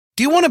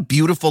Do you want a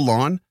beautiful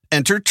lawn?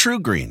 Enter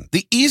TruGreen,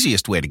 the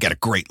easiest way to get a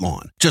great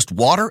lawn. Just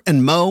water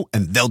and mow,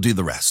 and they'll do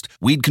the rest.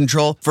 Weed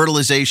control,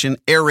 fertilization,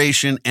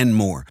 aeration, and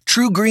more.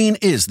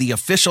 TruGreen is the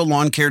official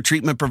lawn care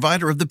treatment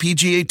provider of the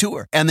PGA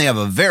Tour, and they have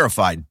a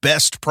verified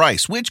best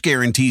price, which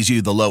guarantees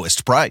you the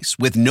lowest price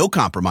with no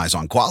compromise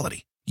on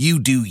quality. You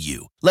do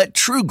you. Let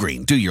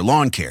TruGreen do your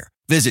lawn care.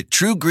 Visit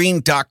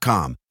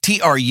TruGreen.com,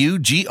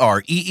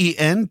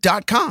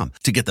 TruGreen.com,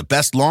 to get the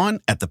best lawn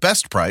at the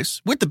best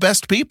price with the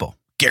best people.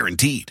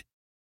 Guaranteed.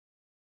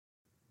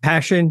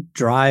 Passion,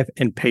 drive,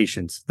 and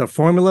patience. The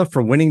formula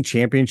for winning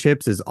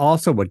championships is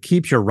also what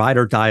keeps your ride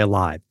or die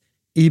alive.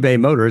 eBay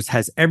Motors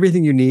has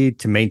everything you need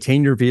to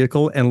maintain your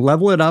vehicle and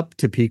level it up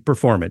to peak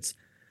performance.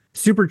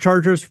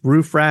 Superchargers,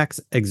 roof racks,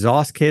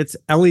 exhaust kits,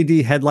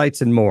 LED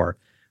headlights, and more.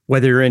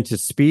 Whether you're into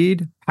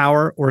speed,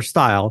 power, or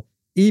style,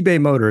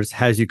 eBay Motors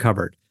has you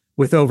covered.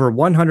 With over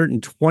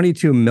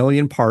 122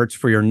 million parts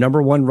for your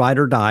number one ride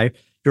or die,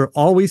 you'll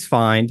always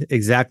find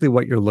exactly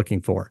what you're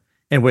looking for.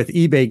 And with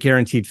eBay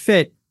Guaranteed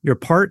Fit, your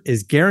part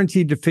is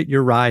guaranteed to fit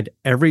your ride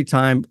every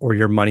time or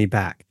your money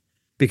back.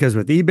 Because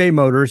with eBay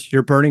Motors,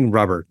 you're burning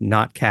rubber,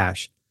 not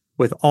cash.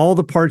 With all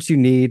the parts you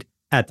need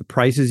at the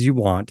prices you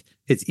want,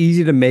 it's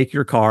easy to make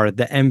your car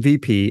the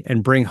MVP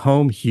and bring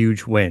home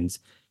huge wins.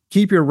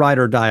 Keep your ride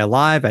or die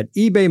alive at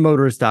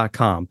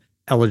ebaymotors.com.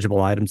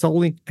 Eligible items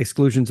only.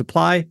 Exclusions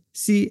apply.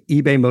 See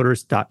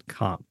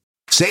ebaymotors.com.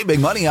 Save big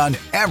money on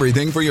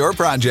everything for your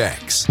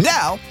projects.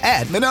 Now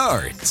at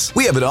Menards.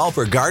 We have it all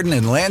for garden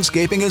and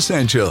landscaping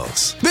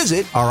essentials.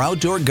 Visit our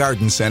outdoor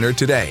garden center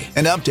today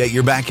and update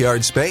your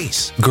backyard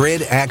space.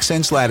 Grid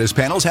Accents lattice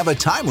panels have a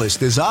timeless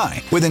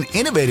design with an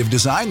innovative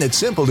design that's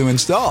simple to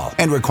install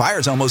and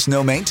requires almost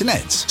no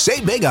maintenance.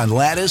 Save big on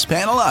lattice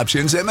panel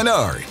options at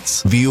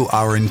Menards. View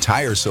our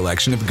entire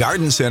selection of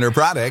garden center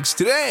products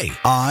today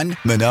on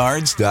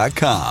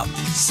Menards.com.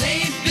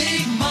 Save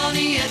big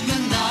money at Menards.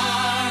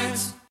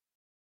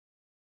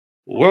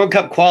 World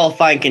Cup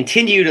qualifying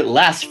continued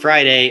last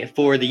Friday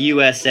for the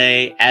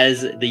USA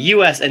as the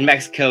U.S. and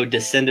Mexico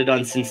descended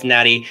on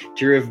Cincinnati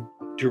to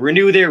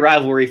renew their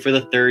rivalry for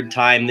the third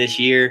time this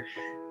year.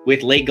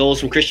 With late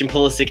goals from Christian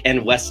Pulisic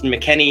and Weston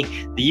McKennie,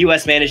 the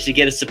U.S. managed to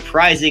get a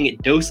surprising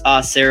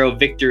 2-0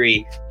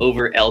 victory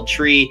over El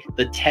Tri,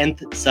 the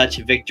 10th such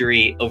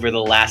victory over the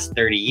last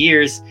 30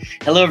 years.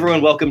 Hello,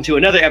 everyone. Welcome to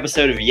another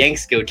episode of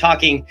Yanks Go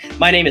Talking.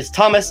 My name is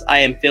Thomas. I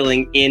am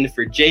filling in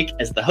for Jake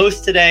as the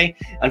host today.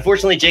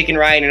 Unfortunately, Jake and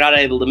Ryan are not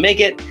able to make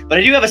it, but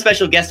I do have a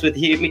special guest with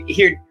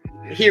here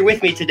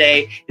with me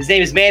today. His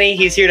name is Manny.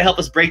 He's here to help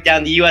us break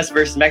down the U.S.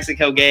 versus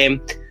Mexico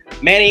game.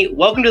 Manny,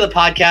 welcome to the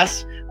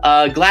podcast.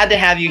 Glad to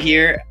have you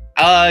here.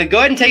 Go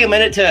ahead and take a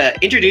minute to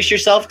introduce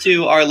yourself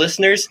to our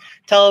listeners.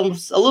 Tell them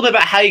a little bit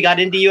about how you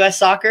got into U.S.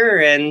 soccer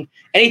and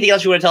anything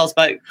else you want to tell us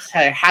about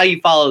how you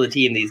follow the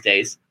team these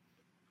days.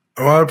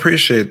 Well, I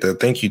appreciate that.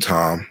 Thank you,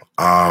 Tom.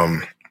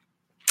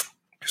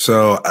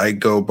 So I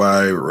go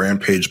by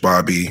Rampage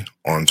Bobby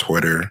on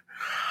Twitter.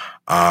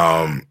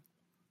 I'm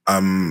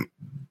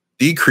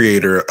the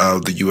creator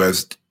of the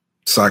U.S.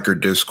 Soccer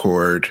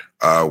Discord,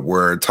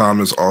 where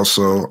Tom is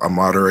also a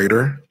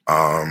moderator.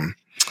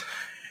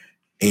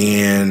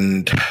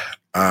 And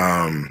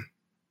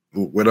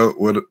what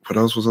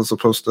else was I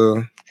supposed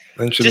to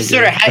mention? Just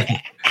sort of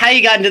how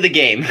you got into the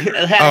game,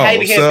 how you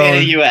became a fan of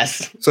the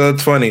U.S. So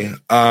it's funny.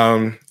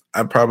 I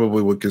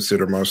probably would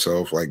consider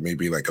myself like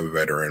maybe like a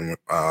veteran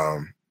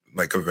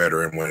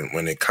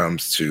when it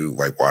comes to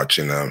like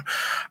watching them.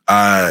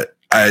 I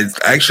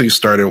actually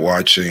started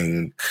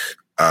watching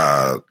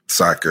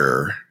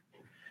soccer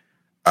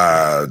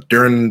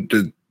during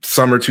the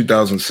summer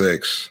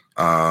 2006.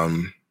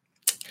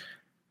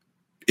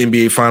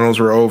 NBA finals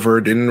were over.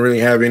 Didn't really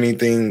have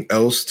anything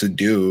else to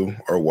do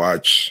or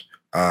watch.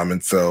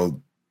 And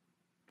so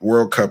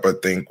World Cup, I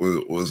think,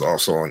 was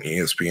also on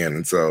ESPN.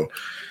 And so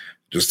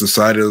just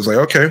decided, I was like,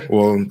 okay,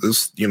 well,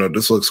 this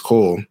looks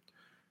cool.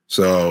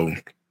 So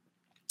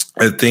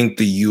I think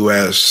the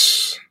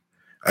US,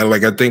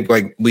 I think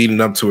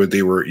leading up to it,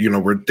 they were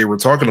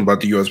talking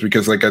about the US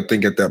because I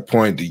think at that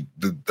point,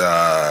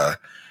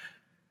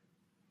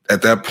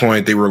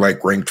 they were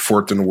like ranked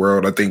fourth in the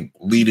world, I think,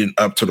 leading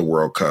up to the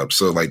World Cup.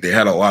 So like they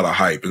had a lot of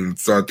hype. And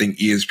so I think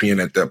ESPN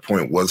at that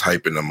point was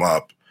hyping them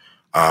up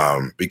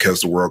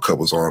because the World Cup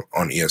was on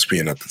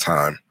ESPN at the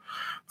time.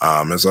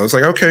 And so I was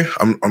like, okay,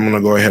 I'm going to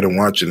go ahead and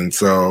watch it. And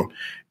so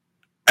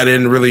I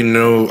didn't really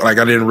know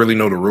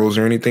the rules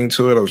or anything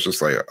to it. I was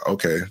just like,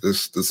 okay,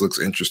 this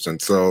looks interesting.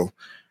 So,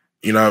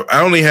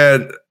 I only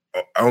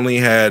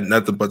had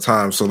nothing but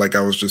time. So like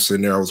I was just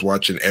sitting there, I was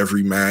watching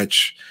every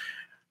match.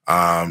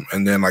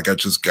 And then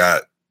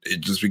it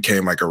just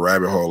became like a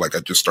rabbit hole. Like I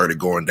just started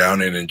going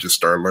down it and just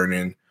started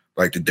learning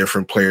like the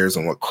different players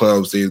and what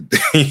clubs they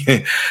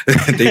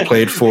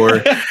played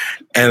for.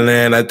 And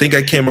then I think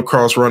I came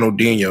across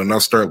Ronaldinho and I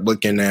started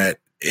looking at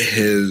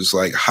his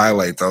like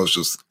highlights.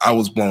 I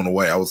was blown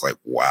away. I was like,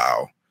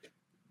 wow,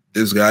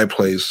 this guy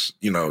plays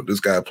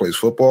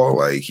football.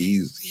 Like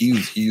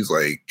he's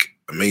like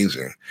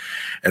amazing.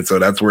 And so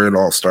that's where it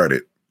all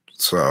started.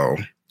 So,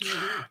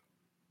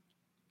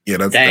 Yeah,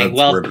 that's Dang.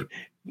 Well,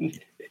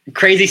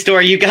 crazy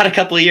story. You got a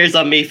couple of years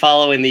on me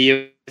following the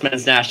U.S.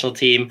 men's national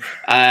team.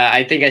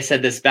 I think I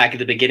said this back at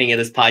the beginning of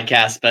this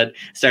podcast, but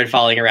started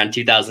following around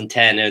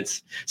 2010.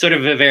 It's sort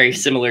of a very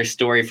similar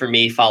story for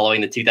me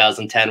following the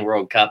 2010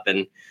 World Cup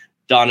and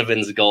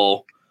Donovan's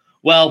goal.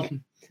 Well,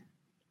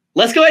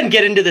 let's go ahead and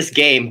get into this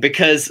game,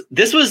 because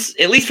this was,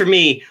 at least for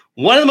me,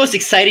 one of the most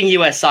exciting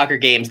U.S. soccer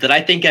games that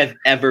I think I've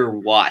ever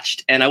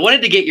watched. And I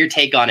wanted to get your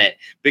take on it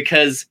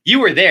because you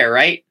were there,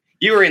 right?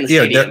 You were in the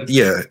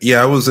stadium.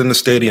 I was in the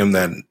stadium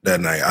that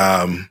night.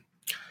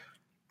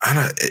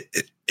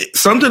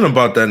 Something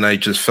about that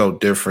night just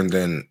felt different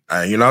than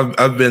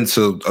I've been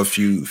to a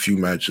few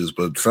matches,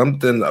 but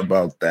something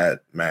about that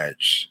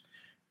match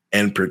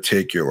in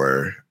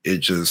particular, it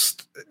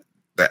just,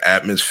 the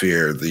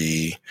atmosphere,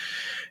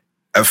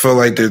 I felt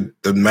like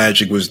the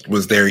magic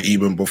was there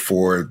even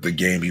before the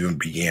game even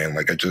began.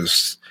 Like,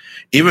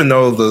 even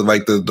though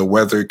the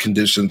weather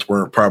conditions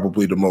weren't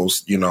probably the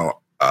most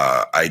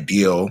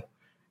ideal,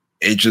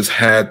 it just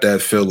had that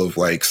feel of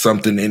like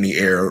something in the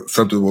air,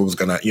 something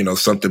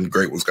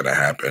great was gonna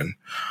happen.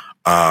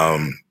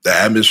 The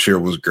atmosphere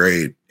was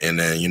great, and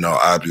then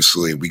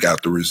obviously we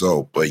got the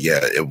result. But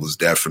yeah, it was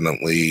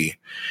definitely,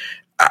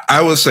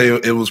 I would say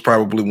it was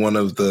probably one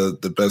of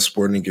the best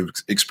sporting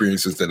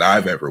experiences that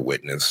I've ever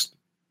witnessed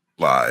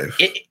live.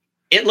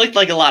 It looked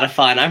like a lot of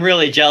fun. I'm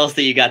really jealous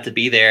that you got to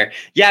be there.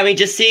 Yeah, I mean,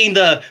 just seeing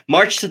the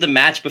march to the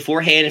match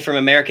beforehand from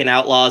American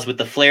Outlaws with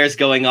the flares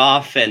going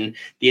off and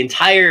the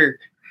entire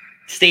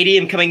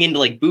stadium coming in to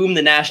like boom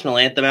the national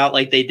anthem out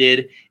like they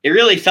did, it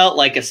really felt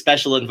like a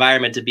special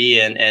environment to be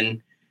in.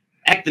 And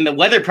heck, the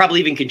weather probably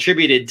even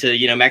contributed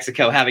to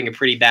Mexico having a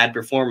pretty bad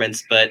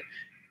performance, but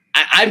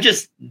I'm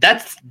just,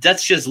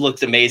 that's just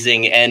looked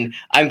amazing. And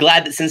I'm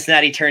glad that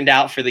Cincinnati turned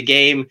out for the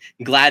game.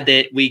 I'm glad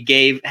that we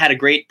had a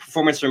great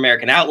performance from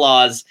American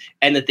Outlaws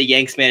and that the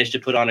Yanks managed to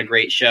put on a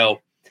great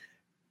show.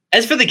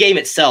 As for the game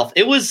itself,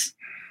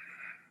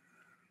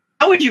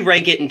 how would you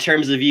rank it in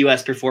terms of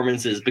U.S.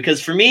 performances?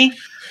 Because for me,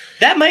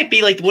 that might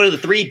be like one of the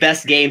 3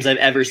 best games I've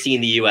ever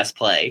seen the U.S.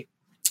 play.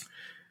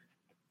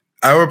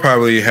 I would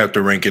probably have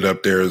to rank it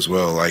up there as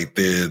well.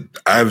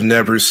 I've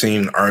never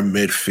seen our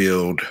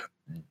midfield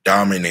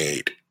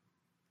dominate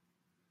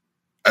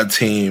a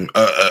team,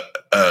 a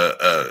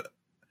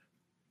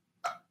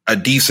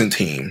decent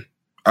team.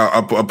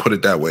 I'll put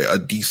it that way, a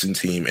decent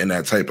team in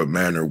that type of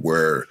manner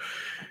where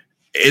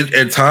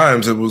at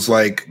times it was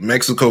like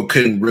Mexico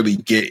couldn't really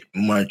get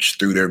much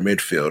through their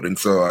midfield. And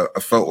so I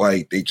felt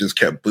like they just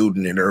kept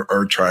booting it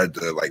or tried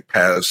to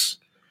pass,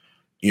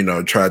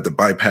 tried to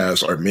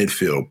bypass our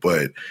midfield.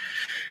 But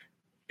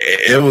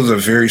it was a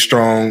very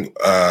strong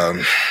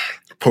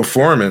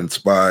performance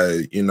by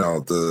the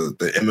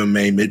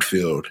MMA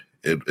midfield.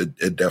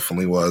 It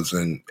definitely was,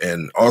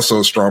 and also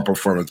a strong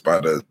performance by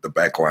the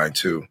back line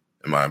too,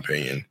 in my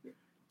opinion.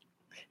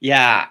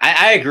 Yeah,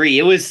 I agree.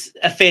 It was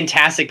a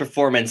fantastic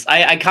performance.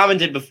 I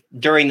commented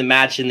during the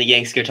match in the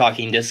Yanks Go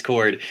Talking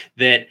Discord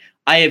that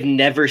I have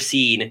never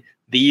seen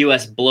the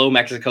U.S. blow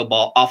Mexico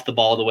off the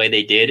ball the way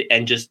they did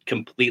and just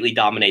completely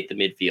dominate the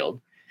midfield.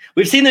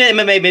 We've seen the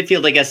MMA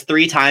midfield, I guess,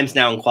 3 times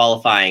now in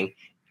qualifying,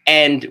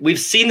 and we've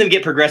seen them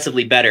get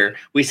progressively better.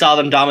 We saw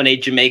them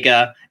dominate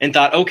Jamaica and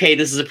thought, okay,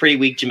 this is a pretty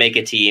weak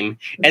Jamaica team,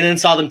 and then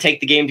saw them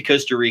take the game to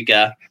Costa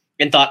Rica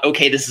and thought,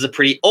 okay, this is a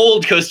pretty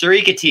old Costa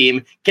Rica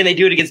team. Can they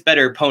do it against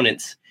better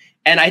opponents?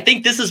 And I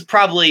think this is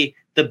probably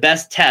the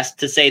best test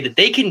to say that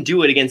they can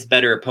do it against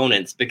better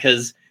opponents,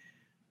 because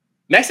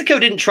Mexico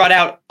didn't trot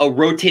out a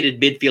rotated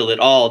midfield at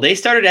all. They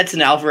started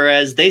Edson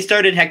Alvarez. They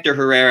started Hector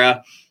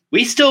Herrera.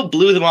 We still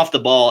blew them off the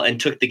ball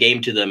and took the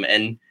game to them.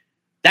 And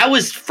that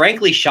was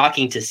frankly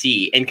shocking to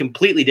see and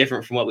completely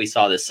different from what we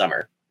saw this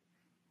summer.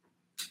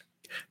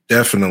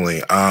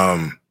 Definitely.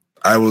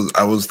 I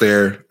was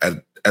there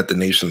at the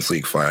Nations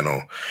League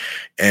final,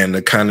 and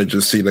to kind of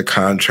just see the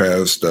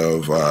contrast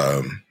of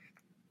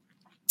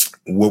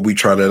what we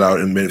trotted out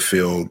in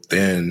midfield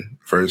then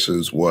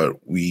versus what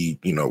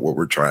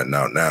we're trotting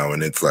out now.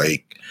 And it's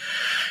like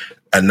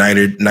a night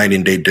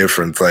and day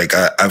difference. Like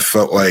I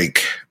felt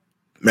like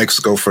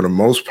Mexico, for the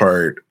most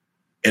part,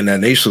 in that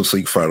Nations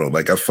League final,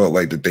 I felt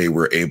like that they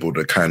were able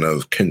to kind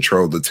of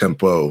control the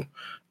tempo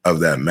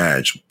of that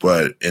match.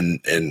 But in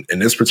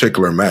this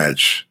particular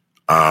match,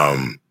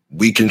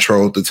 we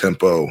controlled the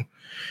tempo,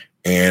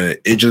 and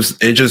it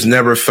just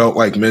never felt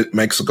like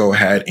Mexico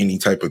had any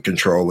type of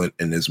control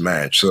in this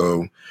match.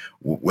 So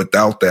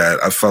without that,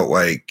 I felt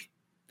like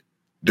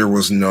there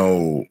was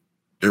no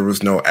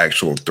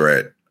actual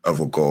threat of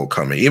a goal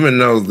coming, even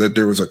though that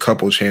there was a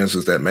couple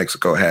chances that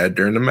Mexico had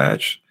during the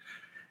match.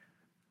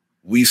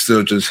 We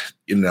still just,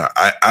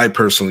 I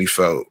personally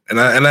felt, and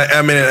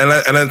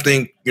I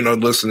think,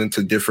 listening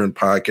to different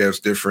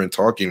podcasts, different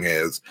talking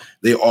heads,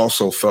 they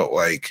also felt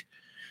like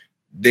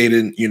they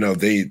didn't,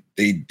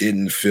 they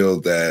didn't feel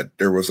that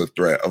there was a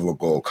threat of a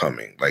goal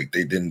coming. Like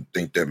they didn't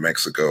think that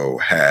Mexico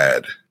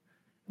had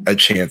a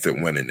chance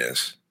at winning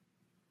this.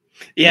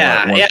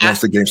 Yeah.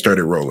 Once the game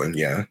started rolling.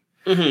 Yeah.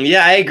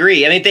 Yeah, I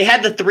agree. I mean, they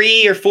had the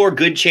 3 or 4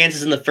 good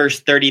chances in the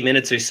first 30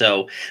 minutes or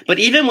so. But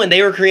even when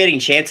they were creating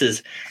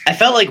chances, I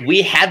felt like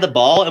we had the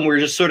ball and we were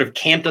just sort of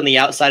camped on the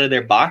outside of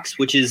their box,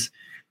 which is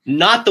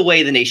not the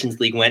way the Nations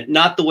League went,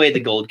 not the way the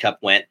Gold Cup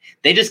went.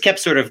 They just kept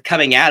sort of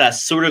coming at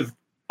us, sort of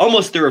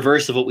almost the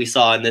reverse of what we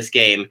saw in this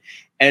game.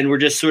 And we're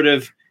just sort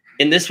of,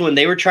 in this one,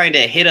 they were trying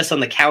to hit us on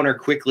the counter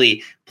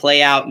quickly,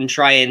 play out and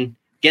try and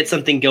get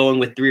something going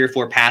with 3 or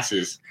 4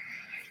 passes.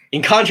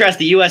 In contrast,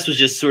 the U.S. was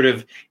just sort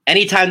of,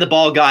 anytime the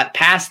ball got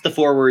past the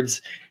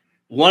forwards,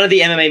 one of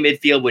the MMA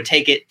midfield would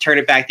take it, turn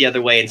it back the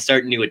other way, and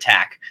start a new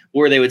attack.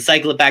 Or they would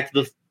cycle it back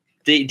to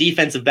the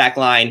defensive back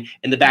line,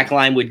 and the back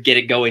line would get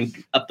it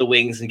going up the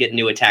wings and get a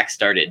new attack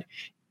started.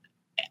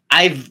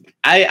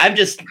 I'm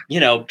just,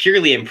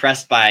 purely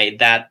impressed by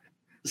that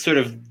sort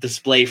of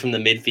display from the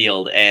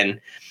midfield. And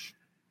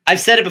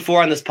I've said it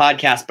before on this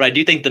podcast, but I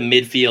do think the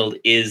midfield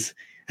is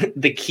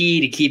the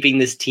key to keeping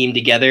this team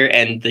together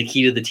and the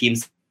key to the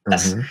team's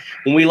success.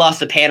 When we lost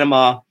to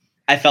Panama,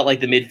 I felt like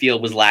the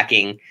midfield was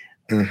lacking.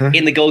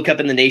 In the Gold Cup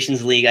and the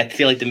Nations League, I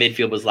feel like the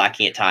midfield was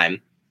lacking at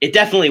time. It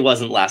definitely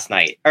wasn't last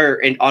night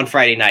or on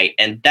Friday night,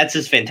 and that's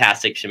just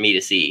fantastic for me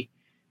to see.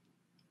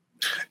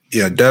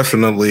 Yeah,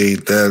 definitely.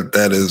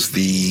 That is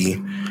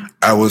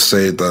I would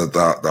say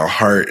the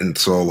heart and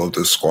soul of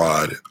the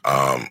squad.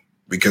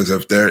 Because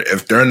if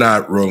they're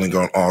not rolling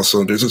on all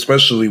cylinders,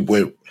 especially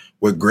with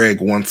what Greg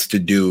wants to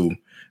do,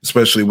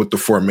 especially with the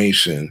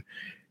formation,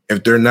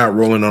 if they're not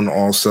rolling on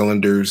all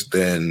cylinders,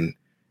 then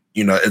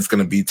it's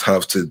going to be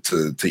tough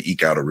to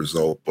eke out a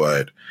result.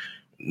 But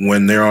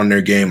when they're on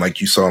their game,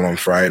 like you saw on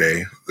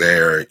Friday,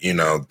 they're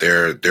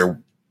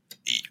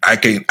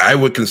I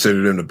would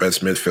consider them the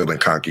best midfield in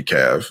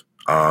CONCACAF.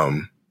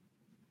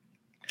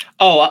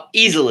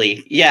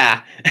 Easily,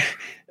 yeah.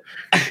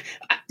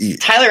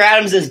 Tyler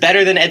Adams is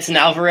better than Edson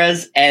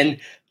Alvarez, and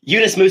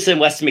Yunus Musa and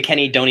Weston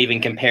McKennie don't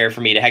even compare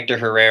for me to Hector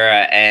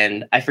Herrera,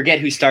 and I forget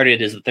who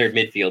started as the third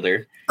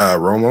midfielder.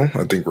 Romo,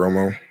 I think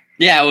Romo.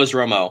 Yeah, it was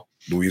Romo.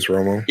 Luis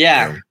Romo.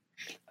 Yeah.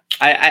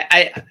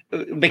 I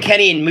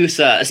McKennie and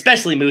Musa,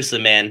 especially Musa,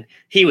 man,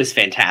 he was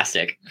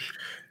fantastic.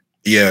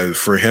 Yeah,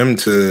 for him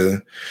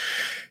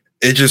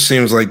it just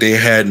seems like they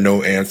had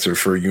no answer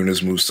for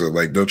Yunus Musa.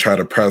 Like they'll try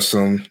to press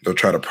him, they'll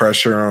try to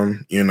pressure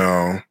him.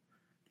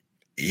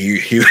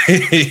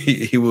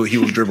 He will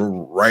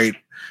dribble right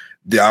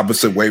the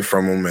opposite way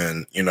from him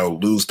and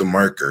lose the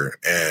marker.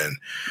 And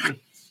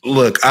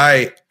look,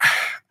 I'm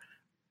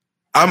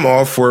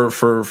all for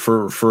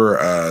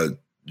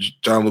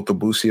Gianluca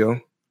Busio,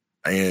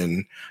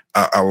 and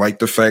I like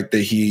the fact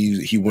that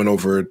he went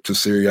over to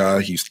Serie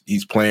A.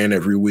 He's playing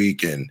every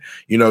week, and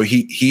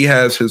he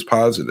has his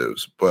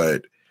positives.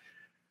 But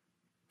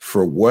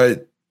for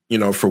what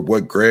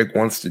Greg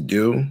wants to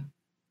do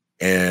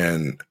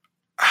and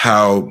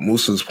how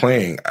Musa's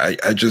playing,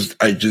 I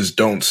just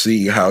don't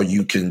see how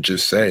you can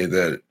just say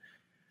that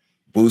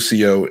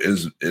Busio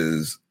is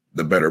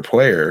the better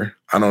player.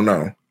 I don't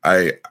know.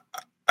 I've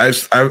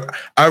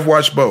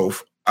watched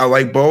both. I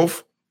like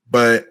both,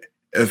 but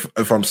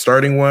if I'm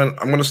starting one,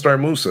 I'm going to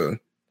start Musa,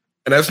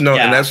 and that's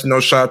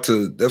no shot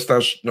to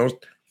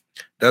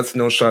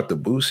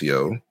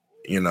Busio.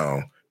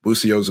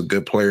 Busio's a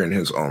good player in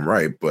his own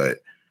right, but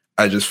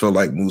I just feel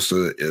like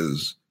Musa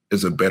is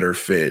a better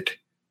fit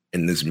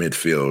in this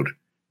midfield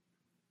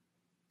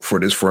for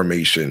this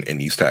formation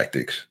and these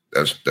tactics.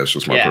 That's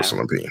just my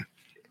personal opinion.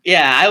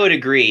 Yeah, I would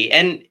agree.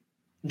 And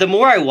the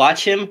more I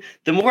watch him,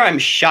 the more I'm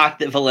shocked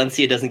that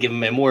Valencia doesn't give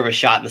him more of a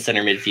shot in the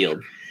center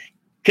midfield.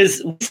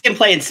 Because we see him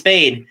play in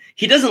Spain,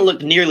 he doesn't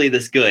look nearly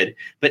this good.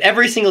 But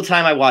every single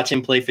time I watch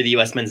him play for the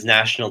U.S. men's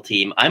national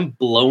team, I'm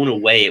blown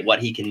away at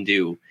what he can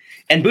do.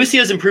 And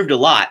Busio's improved a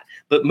lot.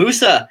 But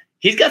Musa,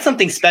 he's got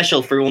something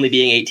special for only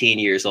being 18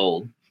 years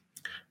old.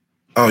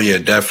 Oh, yeah,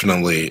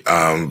 definitely.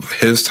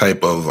 His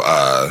type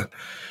of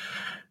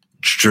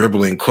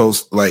dribbling,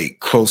 close,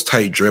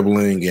 tight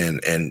dribbling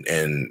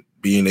and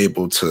being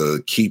able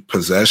to keep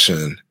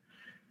possession.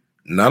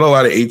 Not a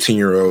lot of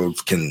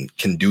 18-year-olds can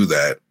do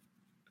that.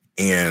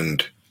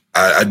 And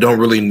I don't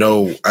really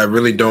know. I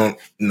really don't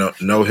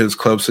know his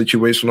club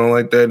situation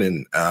like that.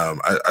 And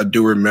I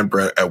do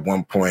remember at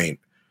one point,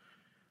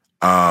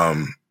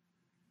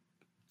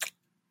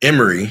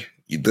 Emery,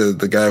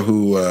 the guy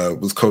who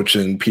was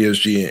coaching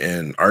PSG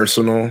and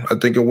Arsenal, I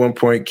think at one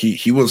point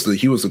he was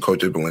the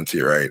coach at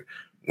Valencia, right?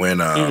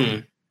 When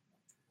and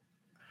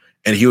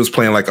he was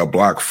playing like a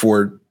block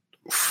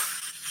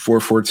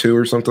 4-4-2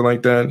 or something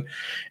like that.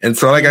 And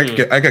so I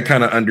could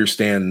kind of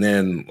understand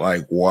then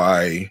like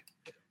why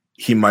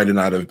he might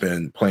not have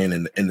been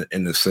playing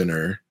in the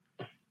center.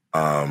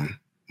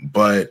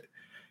 But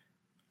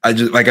I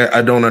just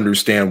I don't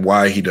understand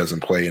why he doesn't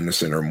play in the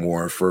center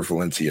more for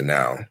Valencia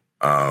now.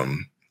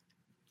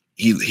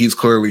 He's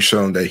clearly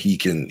shown that he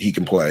can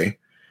play.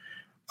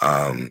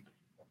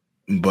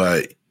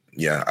 But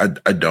yeah,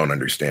 I don't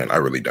understand. I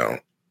really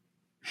don't.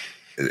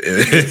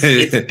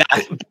 It's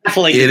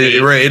baffling.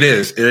 It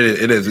is.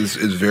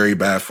 It's very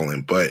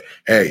baffling. But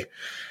hey,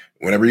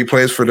 whenever he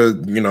plays for the,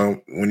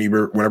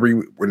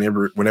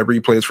 whenever he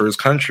plays for his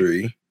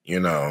country,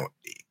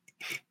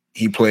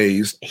 he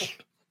plays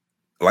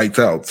lights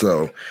out.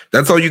 So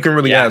that's all you can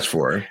really ask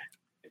for.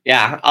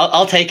 Yeah,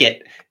 I'll take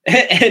it.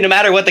 And no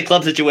matter what the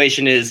club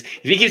situation is,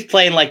 if he keeps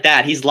playing like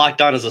that, he's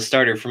locked on as a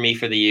starter for me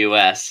for the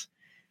U.S.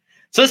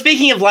 So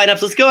speaking of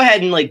lineups, let's go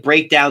ahead and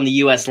break down the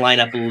U.S.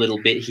 lineup a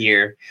little bit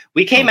here.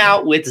 We came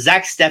out with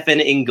Zach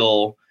Steffen in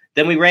goal.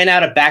 Then we ran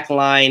out a back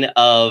line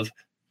of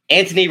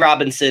Anthony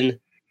Robinson,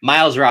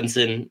 Miles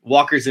Robinson,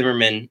 Walker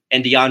Zimmerman,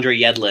 and DeAndre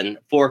Yedlin,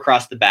 4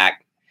 across the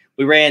back.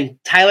 We ran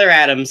Tyler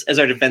Adams as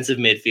our defensive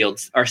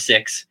midfield, our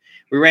 6.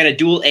 We ran a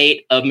dual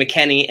 8 of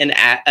McKennie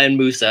and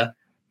Musa,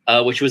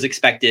 which was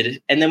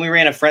expected. And then we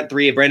ran a front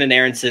 3 of Brendan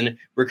Aronson,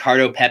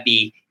 Ricardo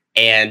Pepi,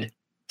 and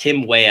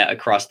Tim Weah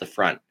across the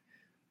front.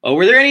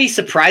 Were there any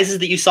surprises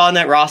that you saw in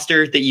that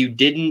roster that you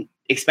didn't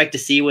expect to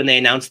see when they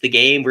announced the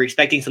game? Were you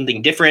expecting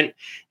something different?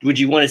 Would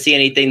you want to see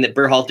anything that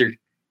Berhalter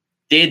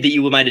did that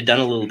you might have done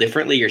a little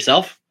differently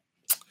yourself?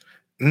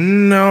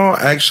 No,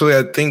 actually,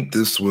 I think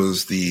this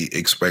was the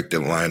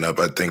expected lineup.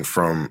 I think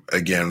from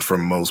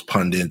most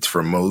pundits,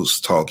 from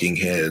most talking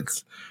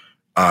heads,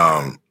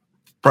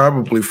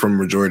 probably from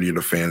majority of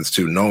the fans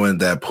too, knowing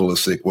that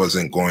Pulisic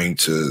wasn't going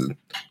to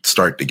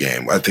start the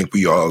game. I think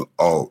we all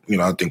knew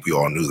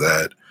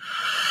that.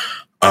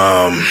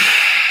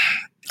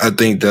 I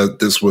think that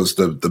this was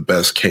the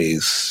best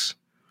case,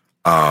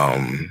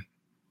 lineup.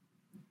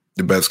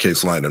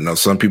 Now,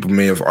 some people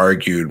may have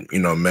argued,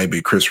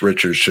 maybe Chris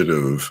Richards should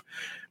have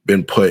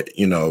been placed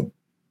in the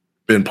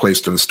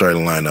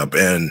starting lineup.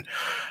 And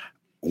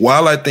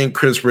while I think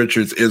Chris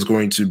Richards is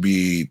going to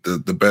be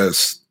the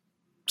best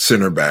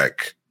center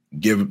back,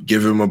 give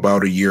him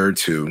about a year or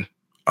two,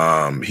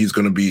 he's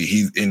going to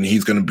be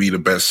the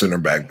best center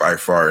back by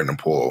far in the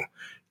pool,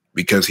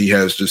 because he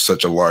has just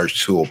such a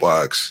large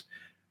toolbox,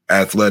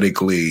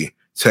 athletically,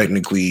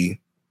 technically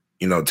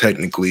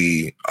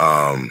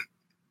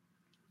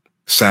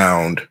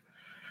sound.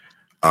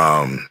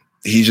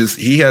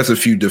 He has a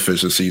few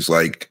deficiencies,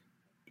 like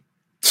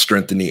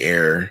strength in the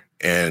air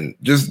and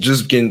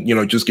just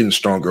getting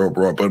stronger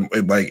overall, but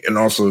and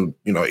also,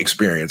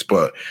 experience.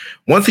 But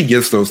once he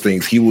gets those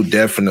things, he will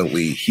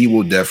definitely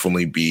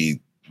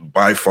be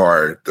by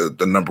far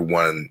the number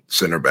one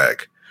center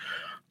back.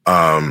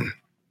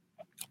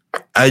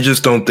 I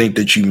just don't think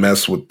that you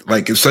mess with,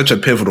 it's such a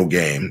pivotal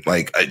game.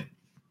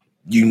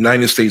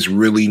 United States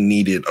really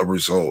needed a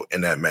result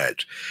in that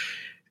match.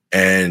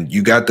 And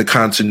you got the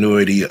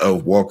continuity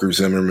of Walker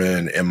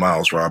Zimmerman and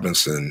Miles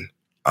Robinson.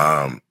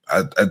 I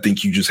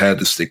think you just had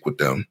to stick with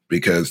them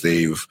because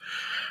they've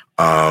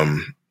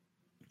done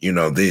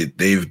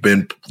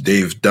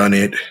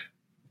it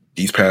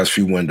these past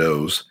few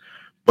windows.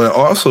 But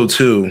also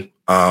too,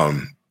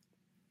 that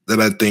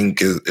I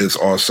think is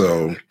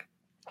also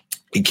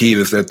the key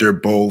is that they're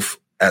both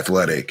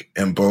athletic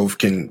and both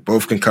can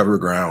cover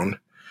ground.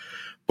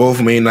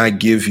 Both may not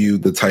give you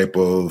the type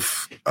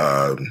of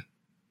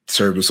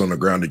service on the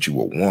ground that you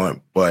would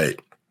want, but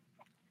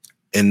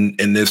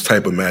in this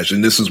type of match,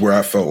 and this is where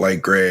I felt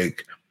like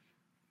Greg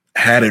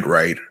had it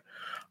right,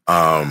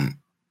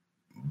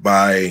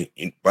 by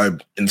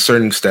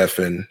inserting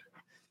Steffen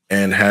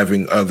and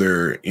having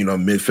other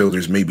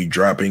midfielders maybe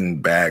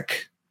dropping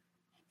back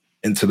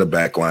into the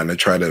back line to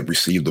try to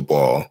receive the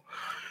ball.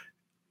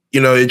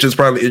 It just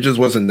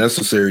wasn't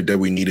necessary that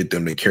we needed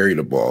them to carry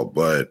the ball,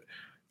 but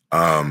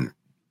I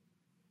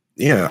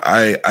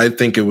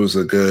think it was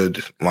a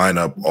good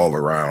lineup all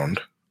around.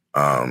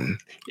 I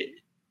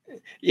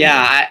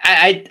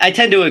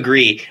tend to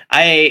agree.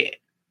 I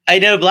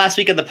know last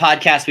week on the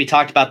podcast we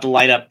talked about the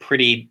lineup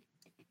pretty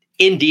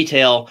in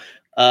detail.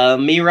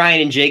 Me,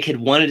 Ryan, and Jake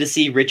had wanted to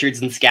see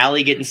Richards and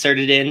Scally get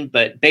inserted in,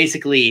 but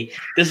basically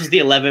this was the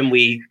 11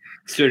 we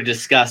sort of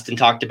discussed and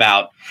talked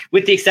about,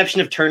 with the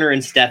exception of Turner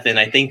and Steffen.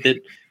 I think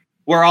that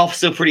we're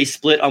also pretty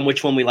split on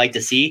which one we like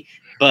to see,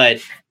 but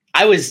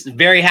I was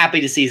very happy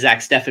to see Zach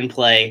Steffen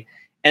play.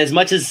 And as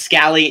much as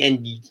Scally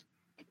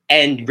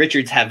and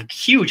Richards have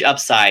huge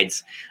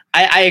upsides,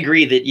 I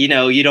agree that,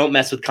 you don't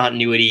mess with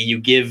continuity. You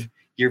give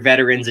your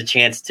veterans a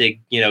chance to,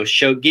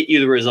 get you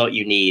the result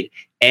you need.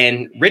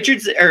 And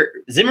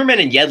Zimmerman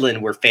and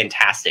Yedlin were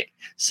fantastic.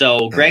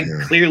 So Greg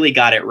clearly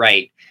got it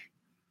right.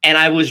 And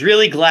I was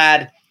really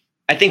glad.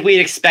 I think we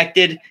had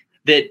expected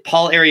that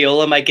Paul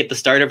Arriola might get the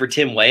start over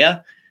Tim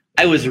Weah.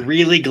 I was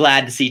really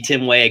glad to see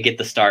Tim Weah get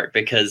the start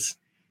because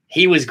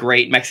he was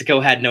great. Mexico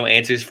had no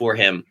answers for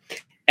him.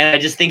 And I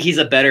just think he's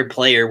a better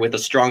player with a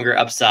stronger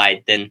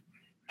upside than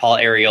Paul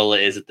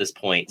Arriola is at this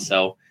point.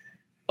 So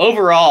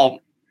overall,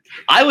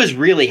 I was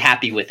really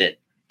happy with it.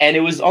 And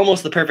it was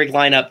almost the perfect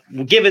lineup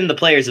given the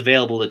players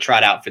available to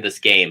trot out for this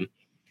game.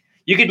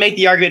 You could make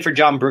the argument for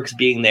John Brooks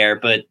being there,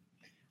 but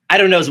I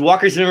don't know.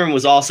 Walker Zimmerman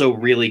was also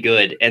really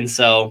good. And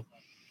so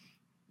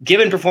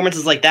given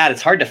performances like that,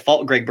 it's hard to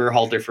fault Greg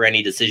Berhalter for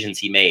any decisions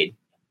he made.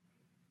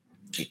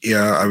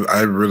 Yeah,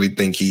 I really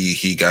think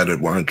he got it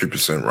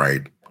 100%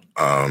 right.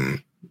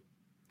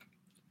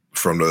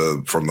 From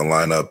the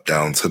lineup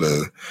down to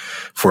the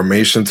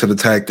formation to the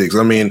tactics.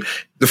 I mean,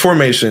 the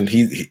formation,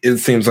 it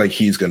seems like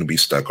he's going to be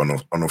stuck on a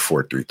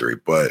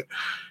 4-3-3, but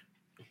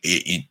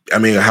I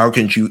mean, how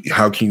can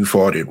you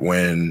fault it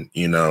when,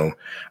 you know,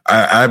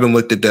 I haven't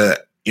looked at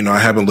the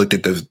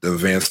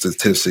advanced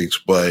statistics,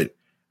 but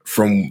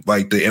from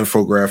like the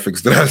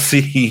infographics that I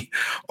see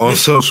on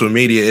social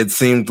media, it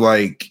seemed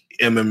like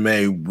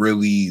MMA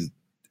really,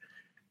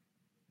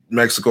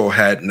 Mexico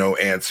had no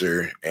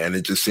answer, and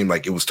it just seemed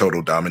like it was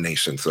total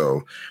domination.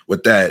 So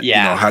with that, you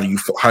know, how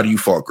do you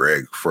fault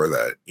Greg for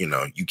that? You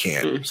know, you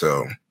can't.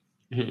 So.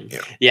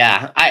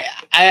 Yeah, I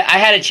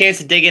had a chance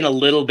to dig in a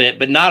little bit,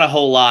 but not a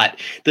whole lot.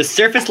 The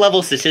surface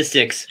level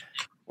statistics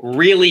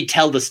really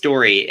tell the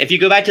story. If you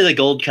go back to the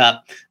Gold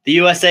Cup, the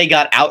USA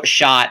got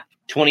outshot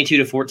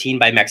 22-14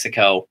 by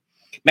Mexico.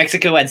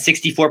 Mexico had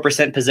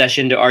 64%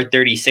 possession to our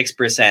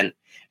 36%,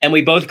 and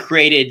we both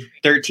created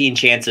 13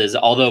 chances,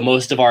 although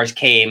most of ours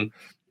came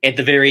at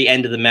the very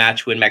end of the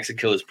match when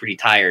Mexico was pretty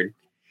tired.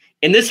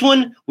 In this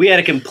one, we had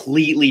a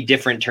completely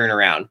different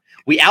turnaround.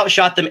 We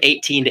outshot them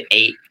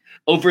 18-8.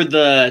 Over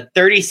the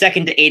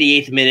 32nd to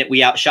 88th minute,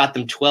 we outshot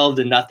them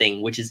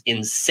 12-0, which is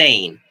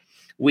insane.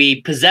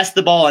 We possessed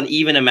the ball an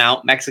even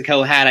amount.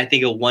 Mexico had, I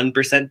think, a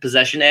 1%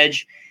 possession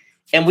edge.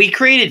 And we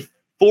created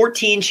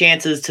 14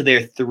 chances to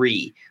their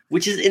 3,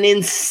 which is an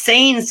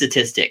insane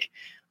statistic.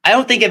 I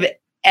don't think I've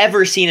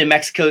ever seen a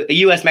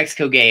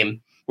U.S.-Mexico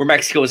game where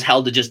Mexico was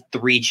held to just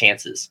 3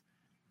 chances.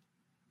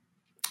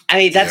 I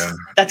mean,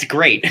 that's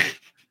great.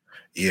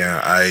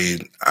 Yeah,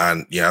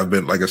 I've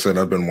been, like I said,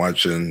 I've been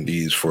watching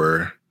these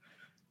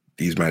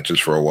matches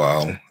for a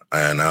while,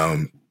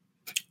 and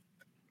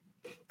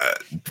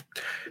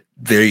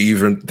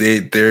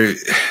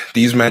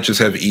these matches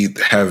have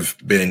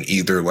been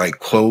either like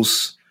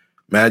close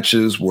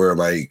matches where,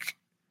 like,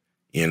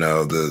 you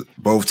know,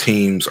 both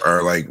teams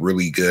are like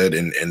really good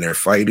and they're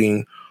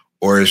fighting,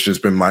 or it's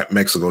just been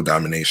Mexico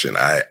domination.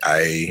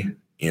 I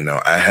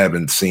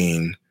haven't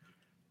seen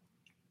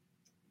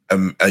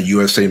a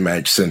USA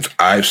match since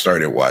I've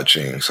started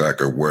watching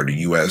soccer where the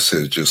US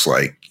has just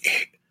like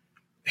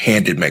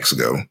handed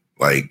Mexico.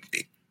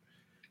 Like,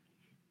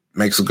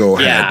 Mexico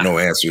had no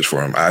answers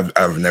for him.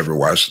 I've never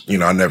watched, you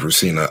know, I've never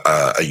seen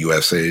a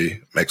USA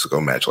Mexico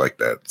match like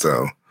that.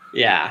 So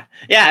yeah.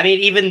 I mean,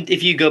 even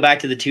if you go back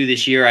to the 2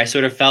 this year, I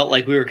sort of felt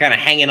like we were kind of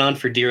hanging on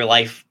for dear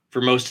life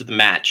for most of the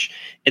match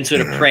and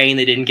sort of praying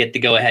they didn't get the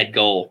go ahead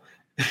goal,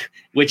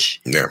 which,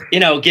 you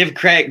know, give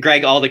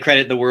Greg all the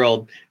credit in the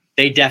world.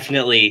 They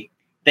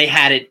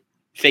had it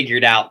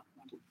figured out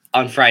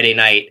on Friday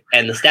night,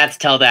 and the stats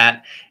tell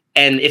that.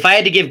 And if I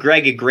had to give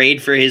Greg a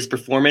grade for his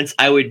performance,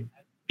 I would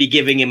be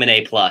giving him an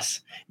A+.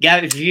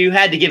 Gavin, if you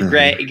had to give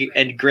Greg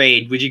a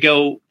grade, would you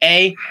go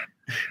A?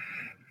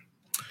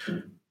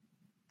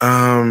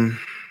 When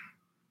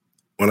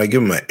I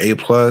give him an A+,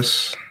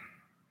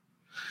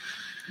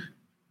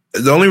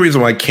 the only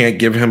reason why I can't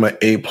give him an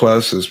A+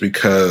 is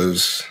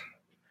because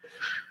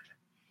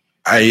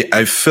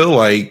I feel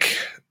like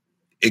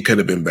it could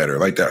have been better.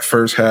 Like that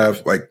first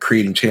half, like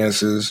creating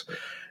chances.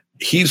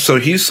 He's so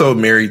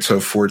married to a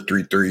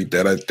 4-3-3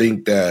 that I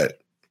think that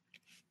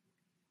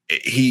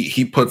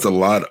he puts a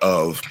lot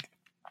of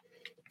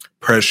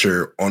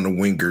pressure on the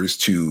wingers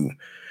to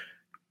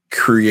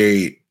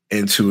create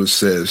and to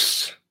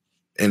assist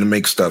and to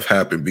make stuff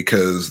happen,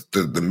 because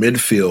the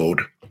midfield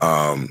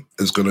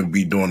is going to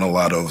be doing a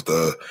lot of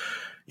the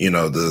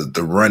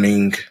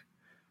running,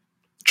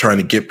 trying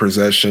to get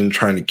possession,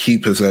 trying to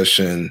keep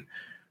possession,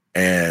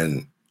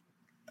 and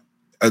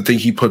I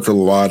think he puts a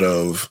lot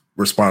of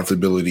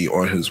responsibility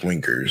on his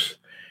wingers.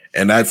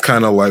 And that's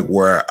kind of like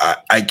where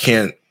I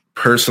can't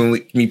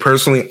personally,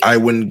 I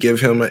wouldn't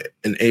give him an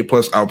A+.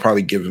 I'll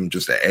probably give him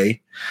just an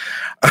A.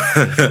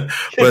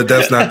 But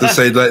that's not to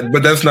say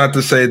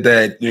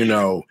that, you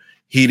know,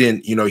 he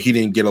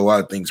didn't get a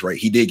lot of things right.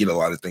 He did get a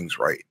lot of things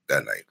right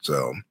that night.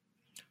 So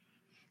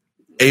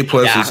A+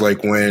 is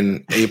like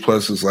when A+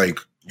 is like,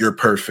 you're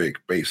perfect,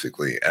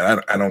 basically.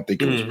 And I don't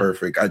think it was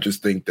perfect. I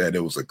just think that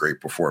it was a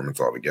great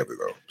performance altogether,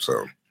 though.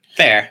 So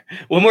fair.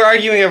 When we're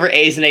arguing over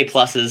A's and A+,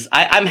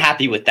 I'm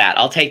happy with that.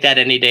 I'll take that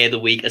any day of the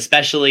week,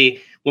 especially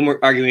when we're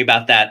arguing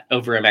about that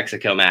over a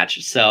Mexico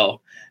match.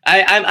 So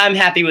I'm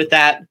happy with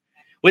that.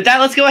 With that,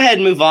 let's go ahead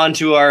and move on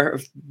to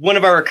one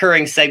of our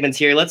recurring segments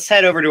here. Let's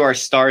head over to our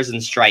stars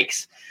and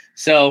strikes.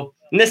 So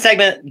in this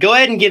segment, go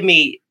ahead and give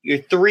me your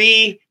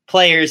 3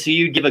 players who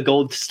you'd give a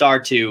gold star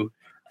to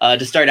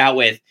start out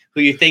with,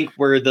 who you think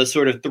were the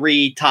sort of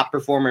 3 top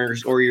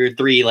performers, or your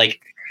 3,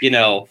 like, you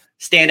know,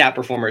 standout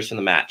performers from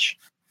the match.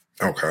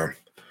 Okay.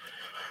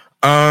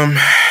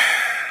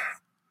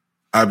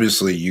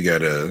 Obviously you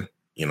gotta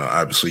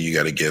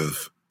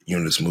give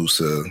Yunus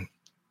Musa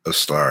a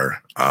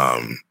star.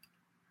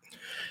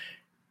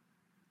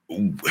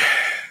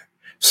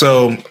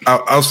 So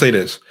I'll say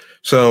this.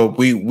 So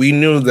we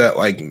knew that,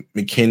 like,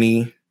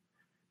 McKennie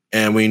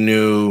and we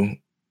knew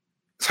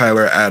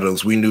Tyler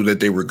Adams, we knew that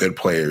they were good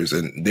players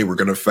and they were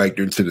going to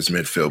factor into this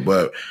midfield,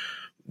 but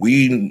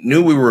we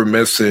knew we were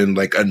missing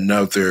like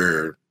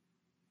another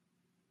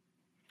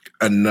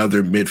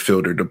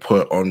midfielder to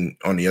put on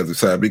the other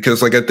side,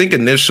 because, like, I think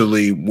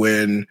initially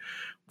when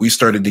we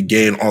started to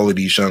gain all of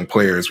these young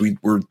players, we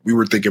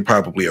were thinking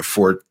probably a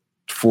 4-2-3-1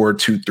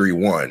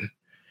 4-2-3-1.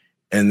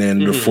 And then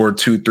the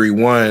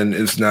 4-2-3-1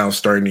 is now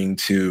starting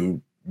to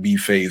be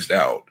phased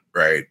out,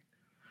 right?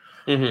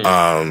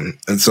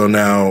 And so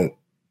now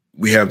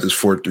we have this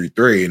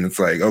 4-3-3, and it's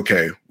like,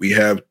 okay, we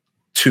have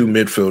two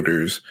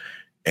midfielders,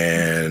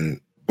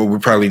 but we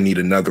probably need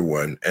another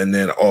one. And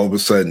then all of a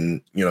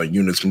sudden,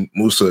 Yunus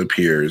Musa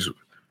appears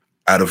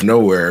out of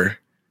nowhere,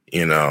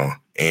 and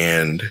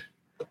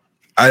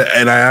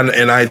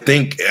I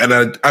think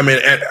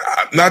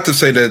not to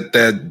say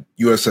that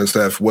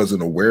USSF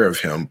wasn't aware of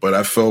him, but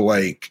I feel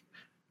like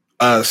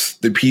us,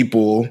 the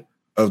people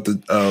of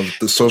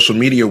the social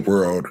media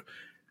world,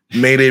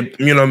 made it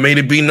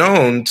be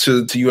known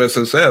to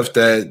USSF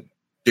that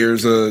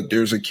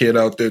there's a kid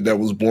out there that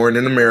was born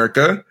in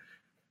America,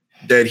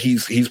 that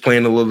he's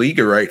playing the La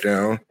Liga right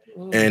now,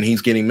 and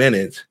he's getting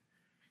minutes,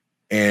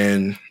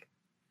 and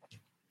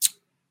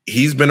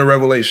he's been a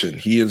revelation.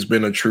 He has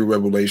been a true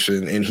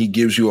revelation, and he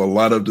gives you a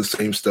lot of the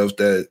same stuff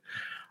that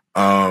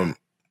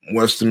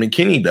Weston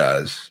McKennie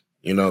does.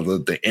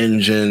 The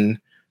engine,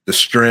 the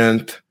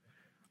strength,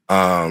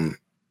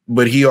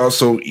 but he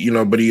also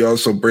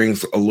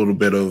brings a little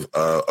bit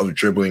of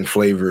dribbling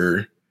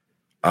flavor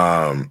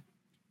to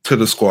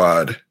the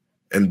squad,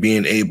 and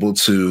being able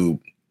to.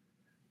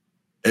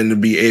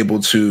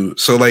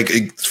 So, like,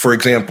 for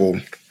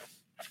example,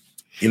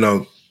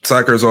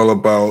 soccer is all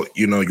about,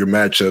 your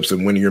matchups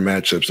and winning your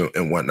matchups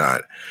and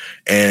whatnot.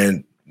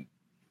 And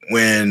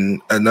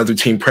when another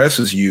team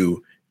presses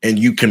you and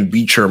you can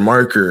beat your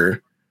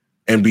marker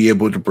and be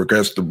able to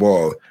progress the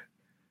ball,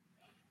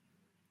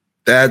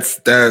 that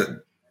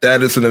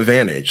is an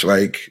advantage.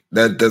 Like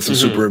that's a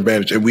super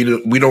advantage. And we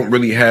don't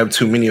really have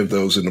too many of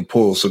those in the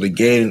pool. So to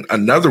gain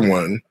another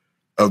one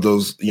of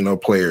those,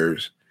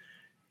 players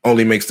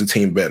only makes the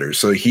team better.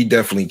 So he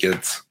definitely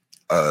gets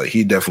a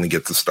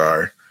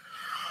star.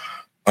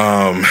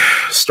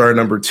 Star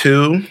number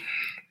 2,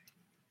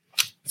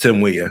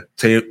 Tim Weah.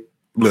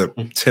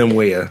 Tim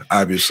Weah,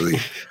 obviously.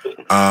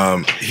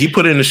 He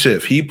put in a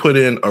shift. He put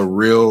in a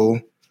real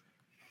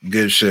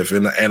good shift.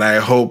 And I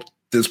hope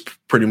this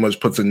pretty much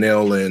puts a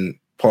nail in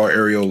Paul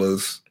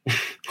Areola's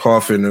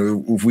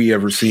coffin if we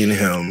ever seen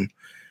him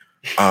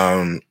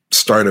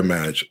start a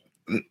match.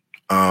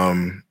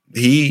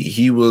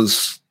 He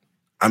was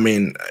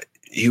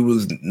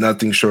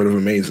nothing short of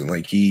amazing.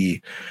 Like,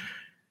 he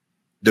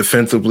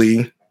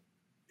defensively,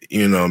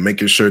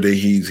 making sure that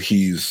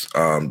he's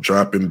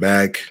dropping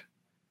back,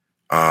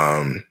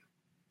 and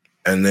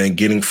then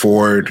getting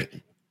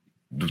forward,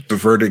 the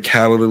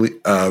verticality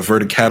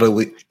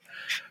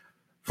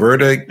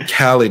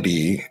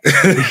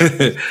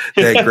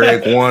that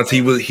Greg wants.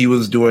 He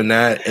was doing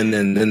that, and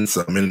then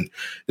some. And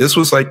this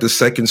was like the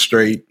second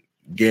straight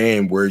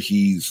game where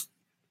he's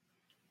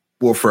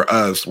put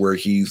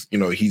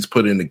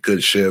in a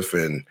good shift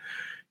and,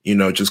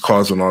 just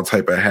causing all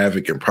type of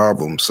havoc and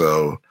problems.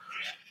 So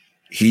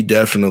he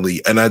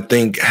definitely, and I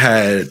think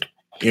had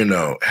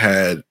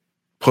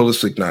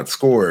Pulisic not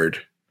scored,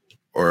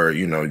 or,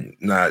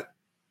 not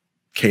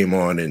came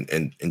on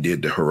and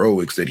did the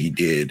heroics that he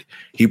did,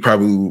 he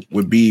probably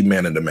would be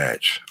man of the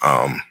match.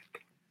 And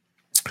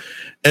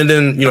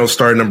then,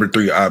 star number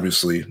 3,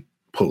 obviously,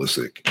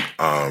 Pulisic.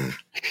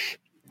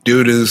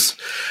 Dude is,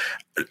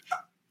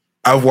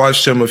 I've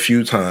watched him a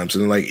few times,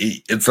 and like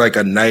it's like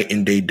a night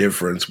and day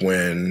difference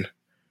when,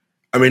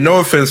 no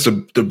offense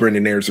to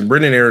Brendan Harrison.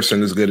 Brendan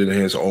Harrison is good in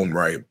his own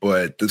right,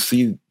 but to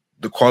see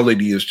the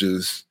quality is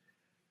just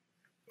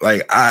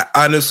like, I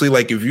honestly,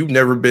 like, if you've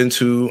never been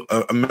to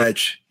a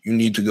match, you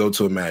need to go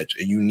to a match,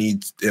 and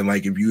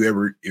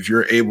if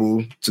you're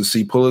able to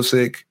see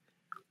Pulisic,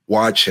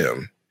 watch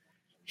him.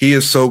 He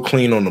is so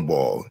clean on the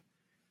ball.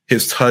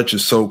 His touch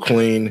is so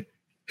clean.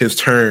 His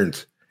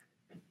turns,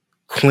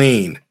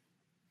 clean.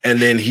 And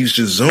then he's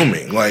just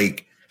zooming.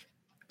 Like,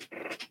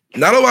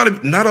 not a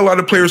lot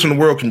of players in the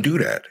world can do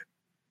that.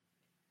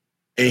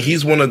 And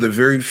he's one of the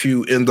very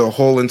few in the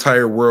whole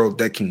entire world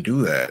that can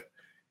do that.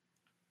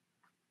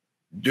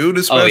 Dude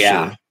is special. Oh,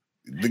 yeah.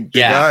 The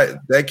guy,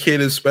 that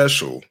kid is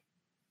special.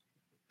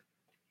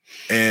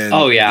 And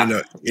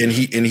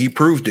and he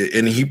proved it.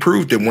 And he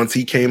proved it once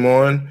he came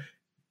on.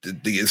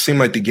 It seemed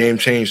like the game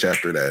changed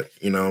after that,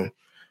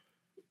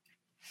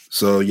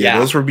 So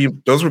those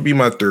would be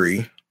my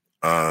 3.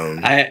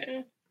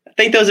 I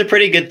think those are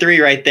pretty good 3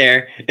 right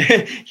there.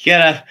 You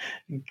got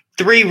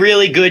 3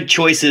 really good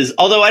choices,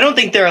 although I don't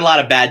think there are a lot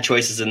of bad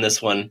choices in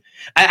this one.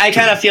 I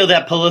kind of feel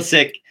that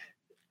Pulisic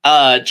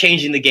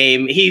changing the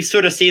game, he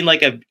sort of seemed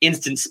like an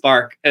instant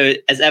spark,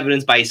 as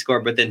evidenced by he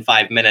scored within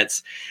 5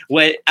 minutes.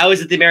 When I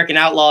was at the American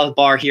Outlaw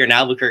bar here in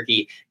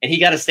Albuquerque, and he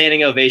got a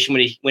standing ovation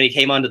when he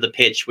came onto the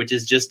pitch, which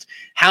is just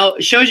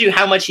shows you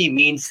how much he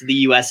means to the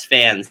U.S.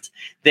 fans.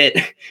 That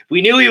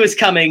we knew he was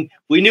coming,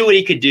 we knew what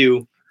he could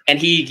do, and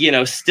he,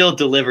 still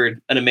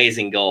delivered an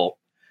amazing goal.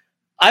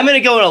 I'm going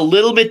to go in a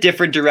little bit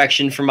different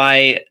direction for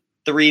my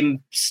 3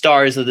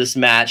 stars of this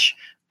match.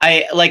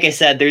 Like I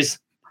said, there's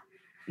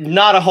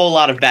not a whole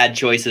lot of bad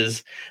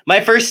choices.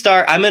 My first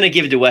star, I'm going to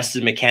give to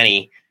Weston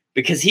McKennie,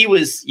 because he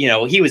was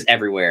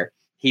everywhere.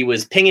 He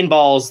was pinging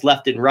balls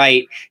left and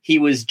right. He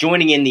was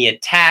joining in the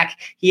attack.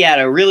 He had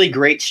a really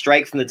great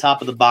strike from the top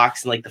of the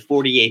box in like the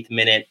 48th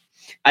minute.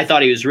 I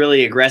thought he was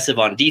really aggressive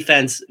on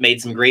defense,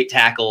 made some great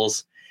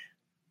tackles.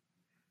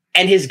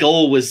 And his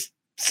goal was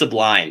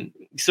sublime.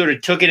 He sort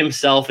of took it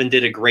himself and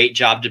did a great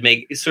job to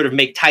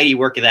make tidy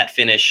work of that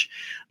finish.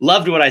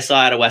 Loved what I saw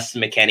out of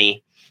Weston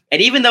McKennie.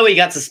 And even though he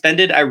got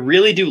suspended, I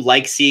really do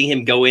like seeing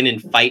him go in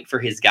and fight for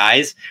his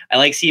guys. I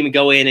like seeing him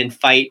go in and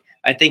fight.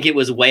 I think it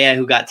was Weah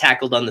who got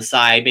tackled on the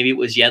side. Maybe it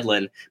was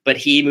Yedlin. But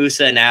he,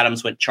 Musa, and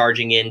Adams went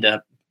charging in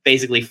to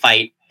basically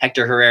fight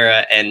Hector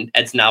Herrera and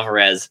Edson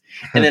Alvarez.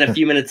 And then a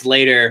few minutes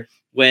later,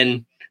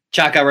 when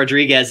Chaka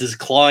Rodriguez is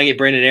clawing at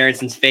Brandon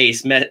Aronson's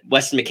face,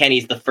 Weston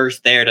McKennie's the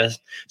first there to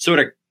sort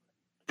of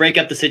break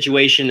up the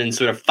situation and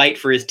sort of fight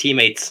for his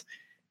teammates,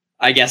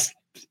 I guess,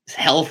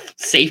 health,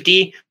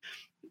 safety.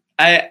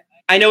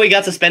 I know he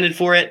got suspended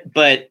for it,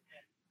 but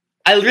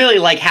I really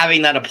like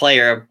having that a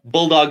player, a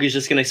Bulldog who's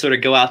just going to sort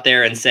of go out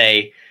there and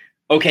say,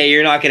 okay,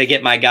 you're not going to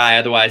get my guy,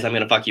 otherwise I'm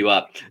going to fuck you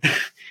up.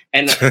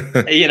 And,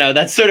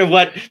 that's sort of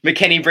what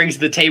McKennie brings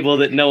to the table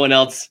that no one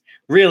else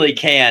really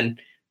can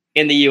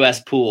in the U.S.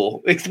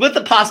 pool, with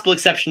the possible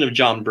exception of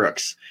John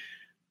Brooks.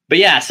 But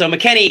yeah, so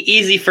McKennie,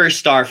 easy first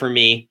star for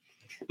me.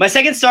 My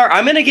second star,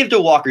 I'm going to give to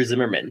Walker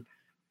Zimmerman.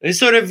 It's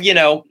sort of,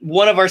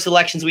 one of our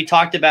selections we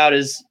talked about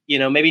is,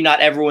 maybe not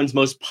everyone's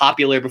most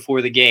popular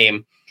before the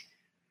game,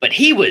 but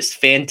he was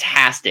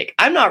fantastic.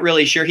 I'm not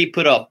really sure he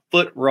put a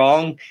foot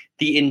wrong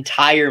the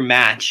entire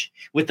match,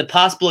 with the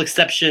possible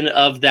exception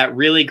of that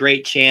really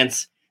great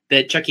chance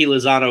that Chucky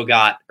Lozano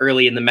got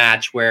early in the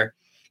match where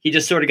he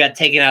just sort of got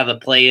taken out of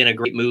the play in a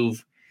great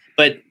move.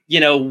 But,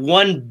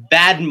 one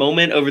bad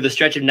moment over the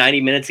stretch of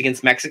 90 minutes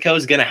against Mexico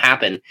is going to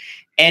happen.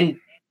 And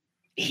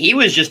he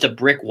was just a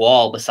brick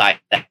wall beside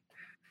that.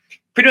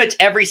 Pretty much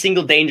every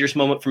single dangerous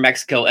moment for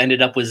Mexico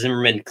ended up with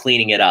Zimmerman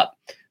cleaning it up.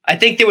 I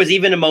think there was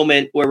even a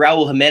moment where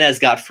Raul Jimenez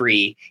got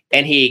free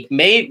and he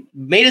made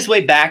his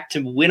way back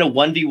to win a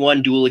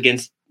 1v1 duel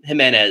against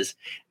Jimenez.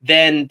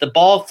 Then the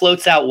ball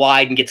floats out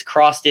wide and gets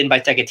crossed in by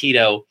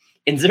Tecatito,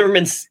 and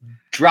Zimmerman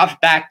dropped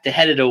back to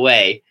head it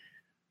away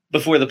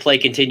before the play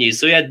continues.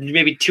 So he had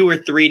maybe 2 or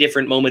 3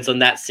 different moments on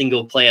that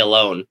single play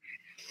alone.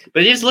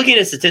 But just looking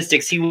at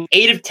statistics, he was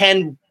 8 of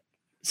 10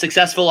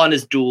 successful on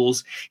his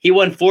duels. He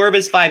won 4 of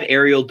his 5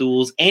 aerial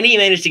duels, and he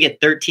managed to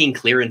get 13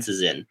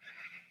 clearances in,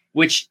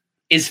 which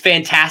is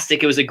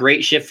fantastic. It was a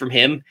great shift from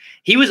him.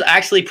 He was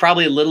actually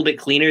probably a little bit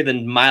cleaner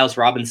than Miles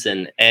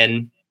Robinson,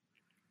 and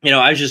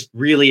I was just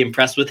really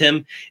impressed with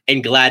him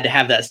and glad to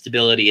have that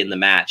stability in the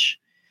match.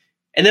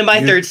 And then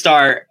my third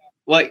star,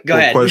 go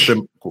ahead.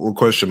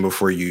 Question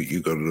before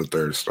you go to the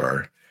third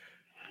star.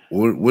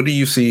 What do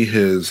you see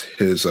his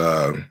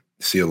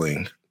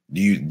ceiling?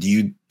 Do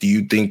you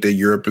think that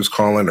Europe is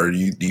calling, or do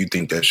you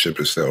think that ship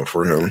is sailed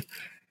for him?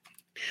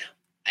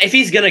 If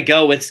he's gonna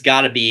go, it's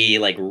got to be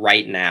like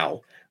right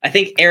now. I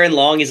think Aaron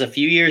Long is a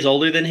few years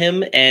older than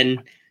him,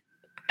 and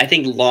I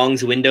think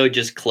Long's window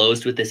just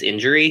closed with this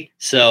injury.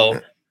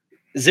 So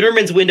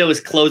Zimmerman's window is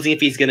closing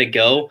if he's gonna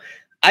go.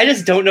 I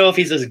just don't know if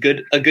he's a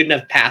good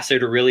enough passer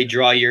to really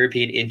draw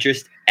European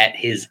interest at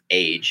his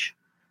age.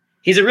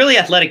 He's a really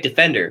athletic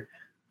defender.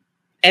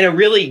 And a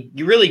really,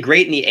 really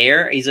great in the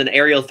air. He's an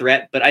aerial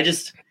threat, but I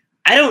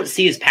don't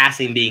see his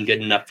passing being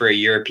good enough for a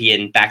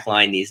European back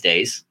line these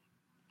days.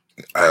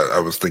 I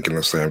was thinking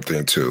the same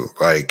thing too.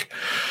 Like,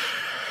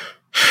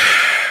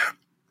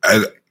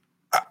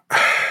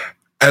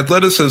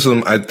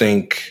 athleticism, I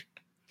think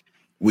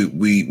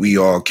we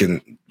all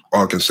can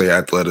say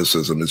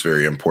athleticism is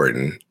very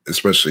important,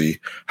 especially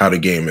how the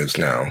game is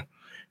now.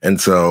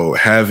 And so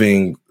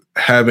having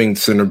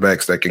center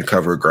backs that can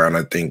cover ground,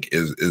 I think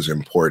is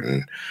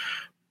important.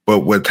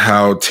 But with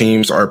how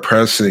teams are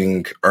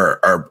pressing,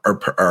 are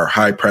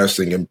high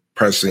pressing and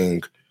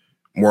pressing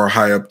more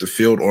high up the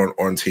field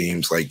on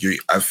teams, I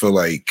feel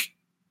like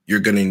you're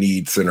going to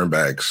need center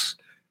backs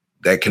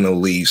that can at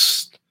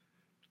least,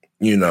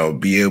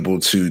 be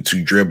able to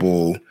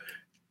dribble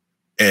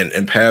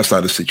and pass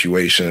out of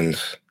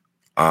situations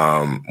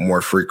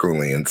more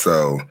frequently. And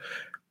so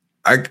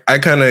I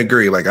kind of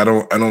agree. Like, I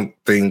don't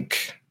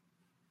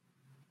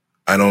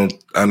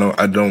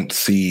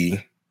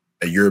see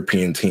a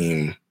European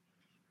team,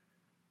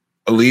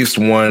 at least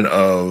one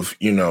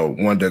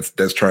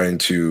that's trying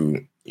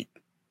to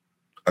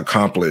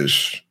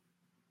accomplish,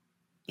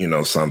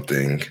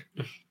 something.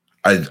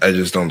 I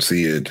just don't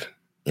see it,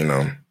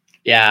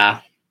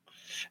 Yeah.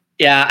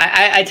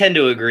 Yeah, I tend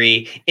to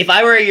agree. If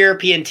I were a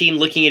European team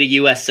looking at a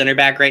U.S. center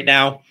back right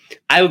now,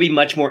 I would be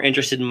much more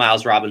interested in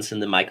Miles Robinson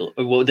than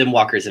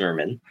Walker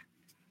Zimmerman.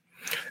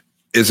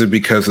 Is it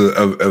because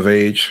of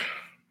age?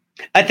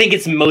 I think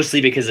it's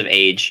mostly because of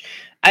age.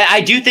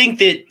 I do think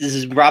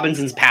that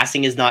Robinson's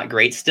passing is not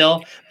great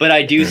still, but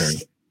I do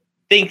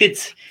think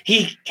that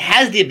he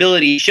has the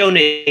ability shown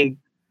in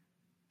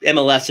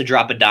MLS to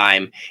drop a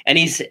dime, and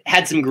he's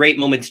had some great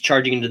moments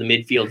charging into the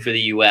midfield for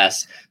the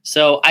U.S.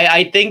 So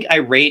I think I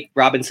rate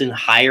Robinson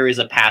higher as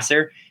a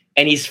passer,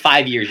 and he's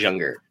 5 years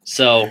younger.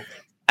 So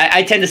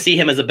I tend to see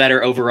him as a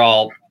better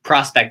overall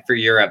prospect for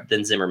Europe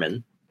than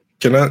Zimmerman.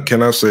 Can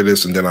I say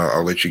this, and then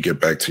I'll let you get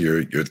back to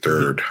your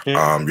third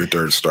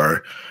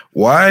star.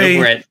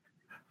 Why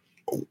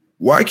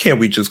can't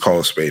we just call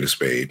a spade a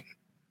spade?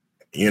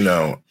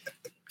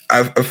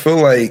 I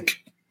feel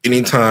like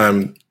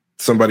anytime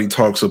somebody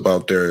talks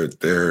about their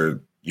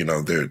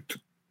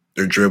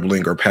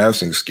dribbling or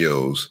passing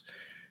skills,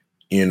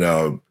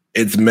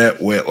 it's met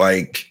with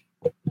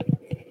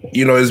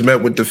it's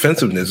met with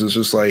defensiveness. It's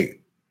just like,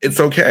 it's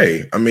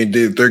okay. I mean,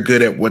 they're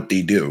good at what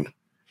they do.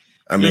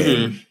 I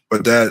mean,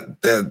 but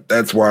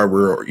that's why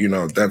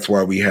that's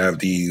why we have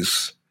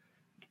these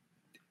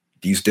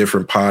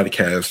different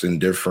podcasts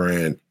and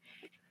different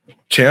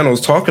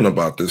channels talking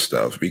about this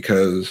stuff,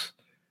 because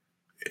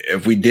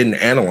if we didn't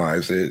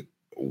analyze it,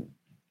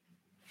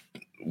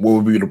 what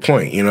would be the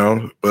point,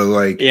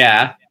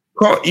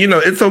 But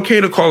it's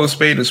okay to call a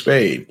spade a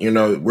spade.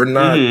 We're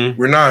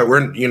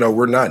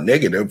not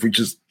negative. We're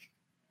just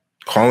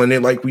calling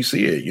it like we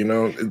see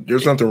it.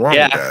 There's nothing wrong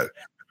with that.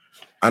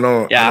 I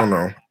don't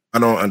know. I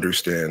don't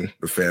understand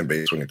the fan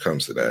base when it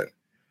comes to that.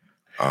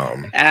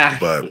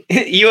 But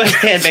U.S.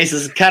 fan base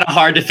is kind of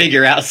hard to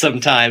figure out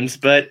sometimes,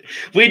 but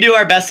we do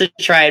our best to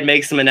try and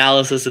make some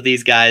analysis of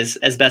these guys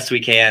as best we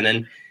can.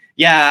 And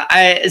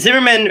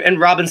Zimmerman and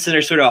Robinson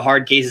are sort of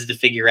hard cases to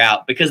figure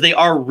out, because they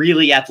are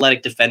really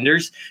athletic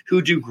defenders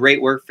who do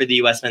great work for the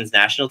U.S. men's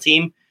national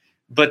team,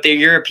 but their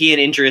European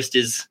interest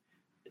is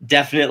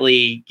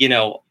definitely,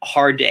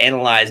 hard to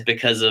analyze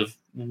because of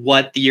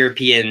what the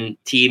European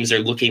teams are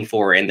looking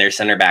for in their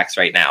center backs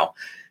right now.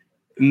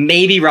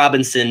 Maybe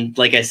Robinson,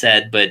 like I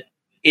said, but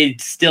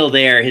it's still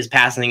there. His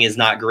passing is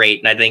not great,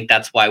 and I think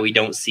that's why we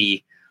don't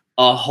see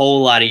a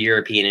whole lot of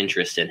European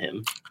interest in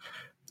him.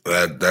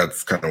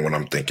 That's kind of what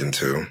I'm thinking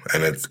too,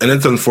 and it's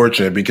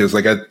unfortunate, because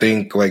I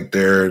think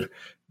they're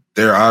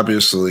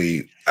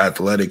obviously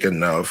athletic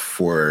enough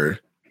for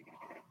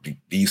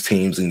these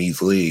teams in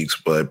these leagues,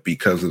 but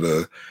because of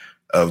the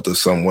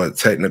somewhat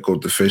technical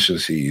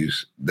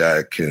deficiencies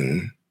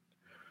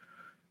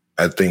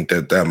I think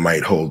that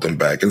might hold them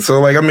back. And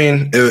so, if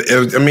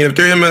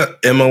they're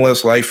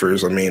MLS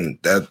lifers,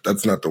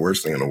 that's not the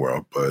worst thing in the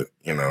world, but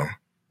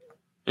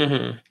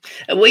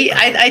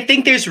I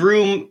think there's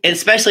room,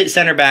 especially at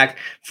center back,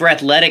 for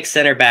athletic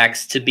center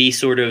backs to be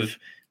sort of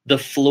the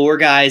floor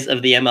guys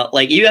of the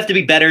MLS. You have to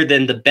be better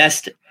than the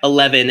best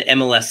 11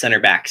 MLS center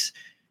backs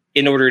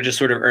in order to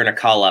sort of earn a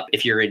call up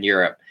if you're in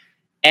Europe.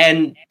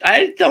 And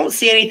I don't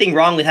see anything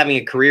wrong with having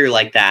a career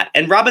like that.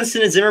 And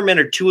Robinson and Zimmerman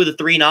are 2 of the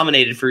 3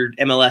 nominated for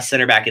MLS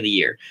Center Back of the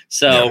Year.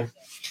 So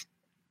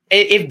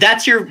if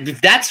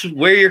that's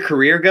where your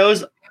career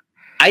goes,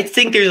 I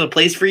think there's a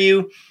place for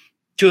you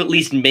to at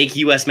least make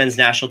U.S. men's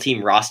national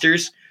team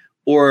rosters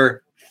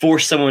or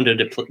force someone to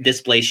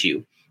displace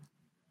you.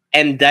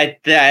 And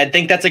I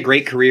think that's a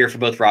great career for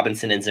both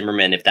Robinson and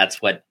Zimmerman if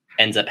that's what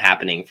ends up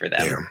happening for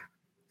them.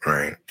 Yeah,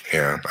 right.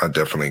 Yeah, I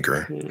definitely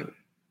agree.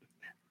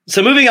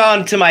 So moving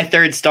on to my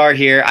third star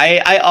here,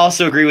 I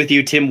also agree with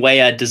you. Tim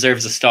Weah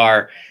deserves a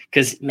star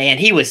because, man,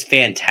 he was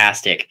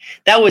fantastic.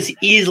 That was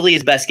easily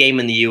his best game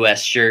in the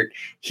U.S. shirt.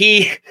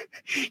 He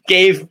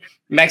gave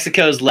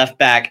Mexico's left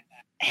back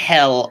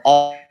hell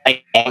all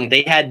night long.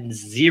 They had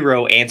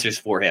zero answers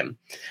for him.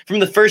 From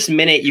the first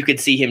minute, you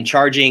could see him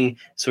charging,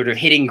 sort of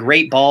hitting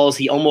great balls.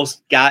 He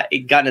almost got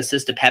an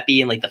assist to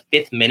Pepe in the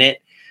 5th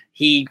minute.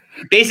 He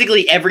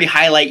basically, every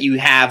highlight you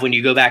have when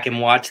you go back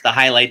and watch the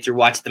highlights or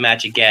watch the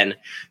match again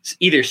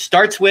either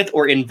starts with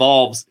or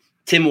involves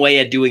Tim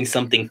Weah doing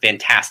something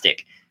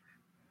fantastic.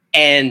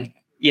 And,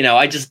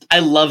 I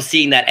love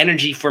seeing that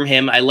energy from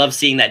him. I love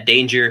seeing that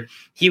danger.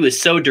 He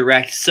was so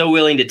direct, so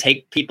willing to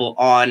take people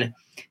on,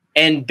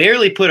 and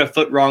barely put a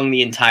foot wrong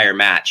the entire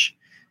match.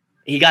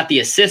 He got the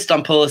assist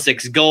on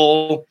Pulisic's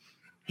goal.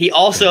 He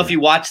also, if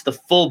you watch the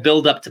full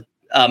build-up to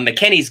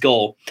McKennie's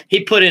goal,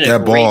 he put in a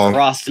great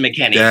cross to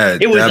McKennie.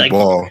 It was that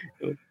ball.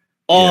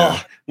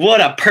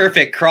 What a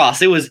perfect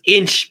cross. It was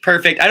inch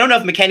perfect. I don't know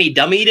if McKennie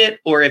dummied it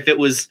or if it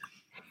was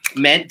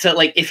meant to,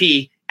 if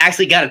he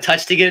actually got a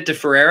touch to get it to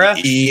Ferreira.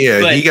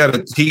 Yeah, he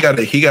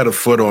got a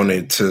foot on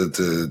it to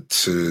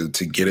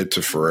get it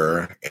to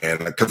Ferreira.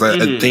 And because I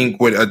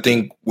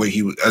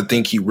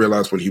think he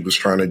realized what he was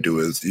trying to do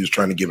is he was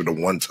trying to give it a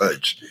one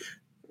touch.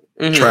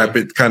 Trap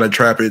it,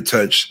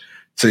 touch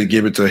to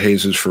give it to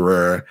Jesus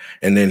Ferreira,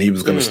 and then he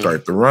was going to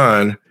start the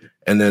run,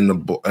 and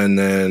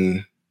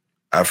then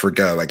I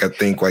forgot. I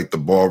think the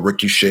ball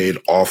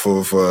ricocheted off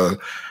of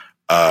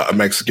a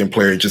Mexican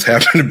player, just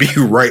happened to be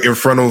right in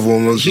front of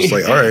him. It was just all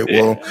right,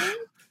 well,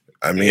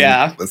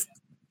 let's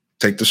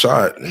take the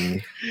shot.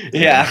 And,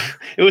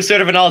 it was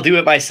sort of an I'll do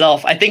it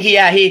myself. I think he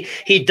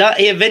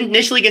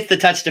initially gets the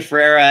touch to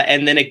Ferreira,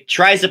 and then it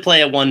tries to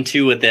play a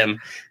 1-2 with him,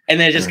 and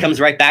then it just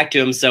comes right back to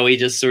him. So he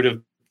just sort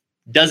of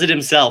does it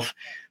himself.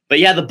 But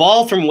the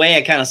ball from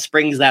Weah kind of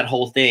springs that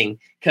whole thing,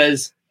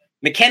 because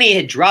McKennie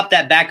had dropped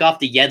that back off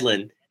to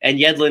Yedlin, and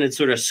Yedlin had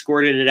sort of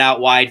squirted it out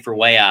wide for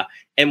Weah.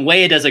 And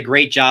Weah does a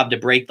great job to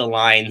break the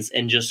lines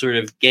and just sort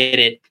of get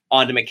it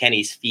onto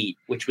McKennie's feet,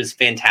 which was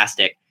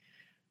fantastic.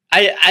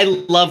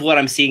 I love what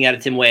I'm seeing out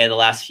of Tim Weah the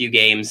last few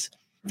games.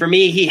 for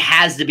me, he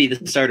has to be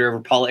the starter over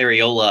Paul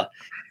Arriola.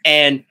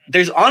 And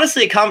there's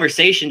honestly a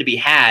conversation to be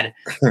had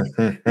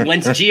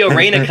once Gio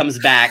Reyna comes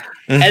back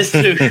as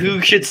to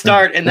who should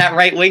start in that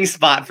right wing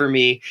spot for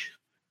me.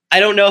 I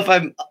don't know if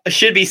I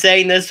should be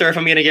saying this or if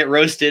I'm going to get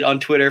roasted on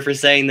Twitter for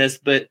saying this,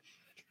 but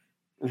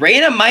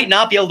Reyna might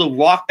not be able to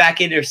walk back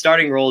into a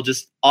starting role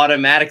just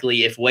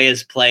automatically if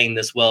Weah's playing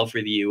this well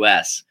for the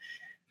U.S.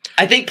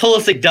 I think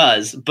Pulisic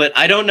does, but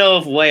I don't know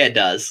if Weah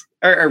does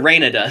or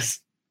Reyna does.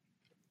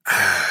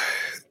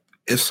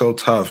 It's so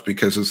tough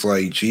because it's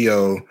like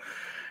Gio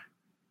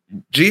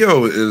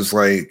is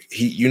like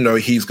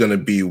he's going to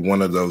be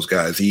one of those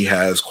guys. He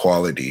has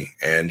quality,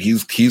 and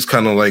he's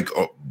kind of like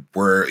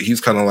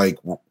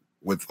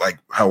with like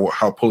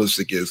how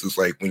Pulisic is. It's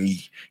like when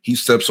he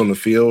steps on the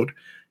field,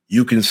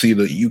 you can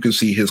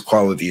see his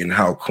quality and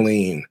how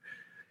clean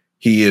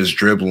he is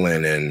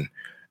dribbling and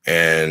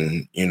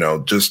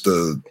just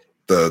the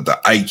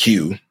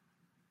IQ.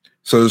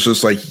 So it's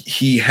just like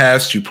he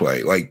has to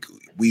play. Like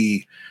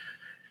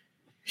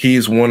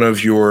he's one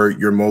of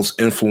your most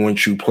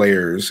influential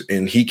players,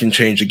 and he can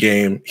change a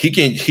game. He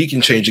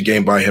can change a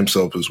game by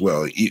himself as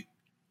well.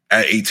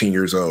 At 18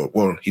 years old,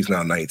 well, he's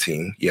now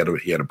 19. He had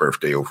a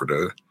birthday over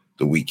the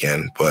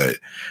weekend, but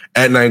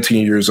at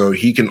 19 years old,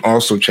 he can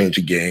also change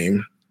a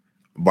game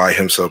by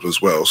himself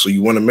as well. So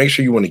you want to make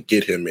sure you want to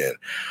get him in.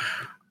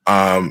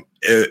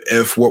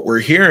 If what we're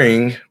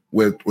hearing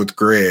with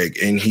Greg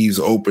and he's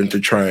open to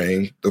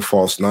trying the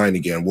false nine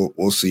again,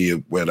 we'll see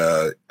what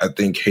I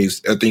think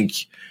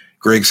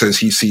Greg says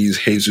he sees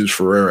Jesus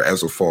Ferreira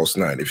as a false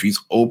nine. If he's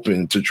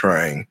open to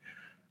trying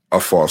a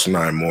false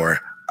nine more,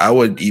 I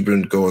would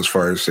even go as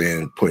far as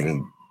saying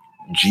putting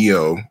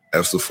Gio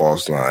as the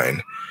false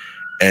nine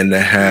and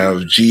to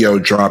have Gio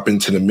drop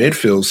into the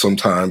midfield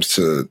sometimes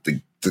to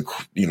get,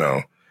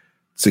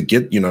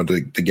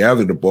 to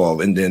gather the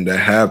ball, and then to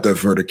have that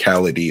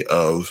verticality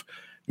of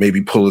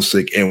maybe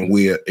Pulisic and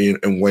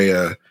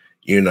Weah,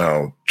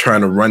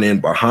 trying to run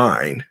in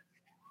behind,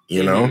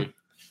 Mm-hmm.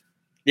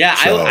 Yeah,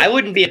 so. I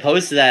wouldn't be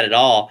opposed to that at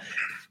all.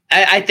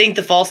 I think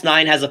the false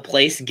nine has a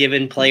place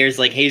given players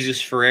like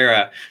Jesus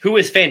Ferreira, who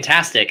is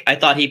fantastic. I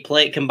thought he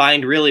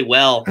combined really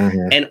well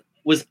and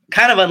was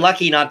kind of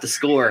unlucky not to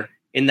score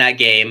in that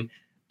game.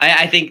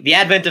 I think the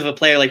advent of a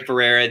player like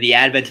Ferreira, the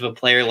advent of a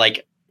player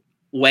like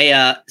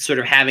Weah sort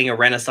of having a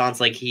renaissance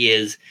like he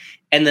is,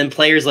 and then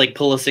players like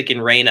Pulisic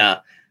and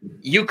Reyna,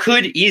 you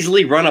could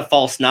easily run a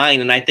false nine,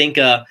 and I think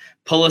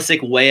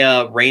Pulisic,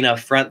 Weah, Reyna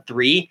front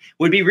three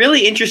would be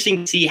really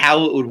interesting to see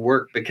how it would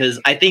work, because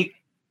I think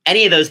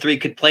any of those three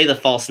could play the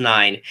false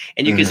nine,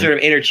 and you could sort of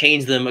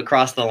interchange them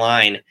across the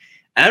line.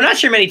 And I'm not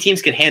sure many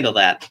teams could handle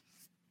that.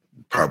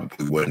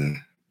 Probably wouldn't.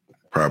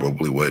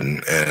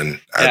 And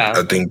yeah.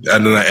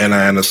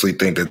 I honestly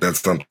think that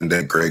that's something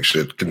that Greg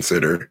should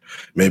consider.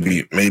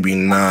 Maybe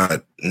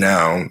not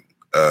now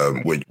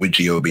with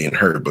Gio being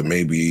hurt, but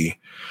maybe,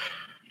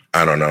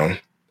 I don't know,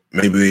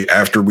 maybe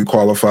after we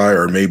qualify,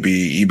 or maybe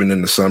even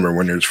in the summer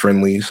when there's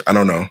friendlies. I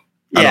don't know.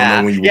 I don't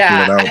know when you will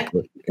pull it out.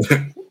 But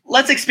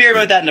let's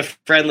experiment that in a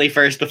friendly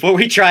first before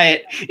we try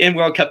it in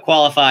World Cup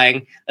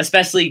qualifying,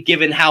 especially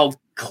given how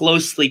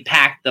closely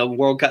packed the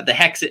World Cup, the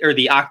hex or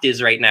the oct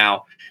is right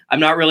now. I'm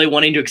not really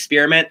wanting to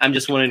experiment. I'm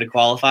just wanting to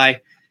qualify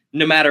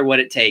no matter what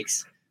it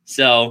takes.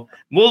 So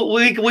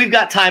we've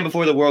got time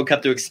before the World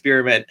Cup to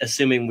experiment,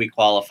 assuming we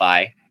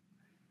qualify.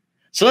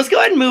 So let's go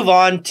ahead and move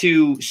on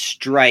to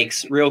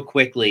strikes real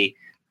quickly.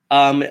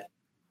 Are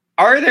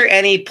there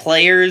any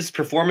players'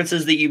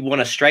 performances that you want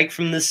to strike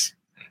from this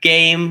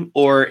game,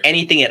 or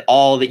anything at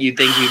all that you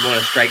think you'd want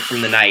to strike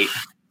from the night?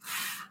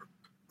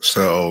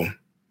 So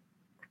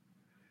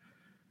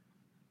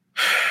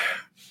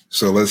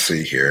let's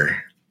see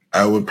here.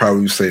 I would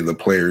probably say the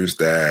players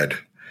that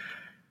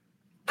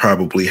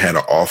probably had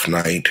an off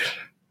night.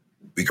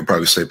 We could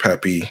probably say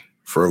Pepe.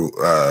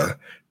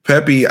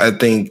 Pepe, I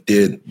think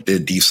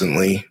did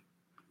decently.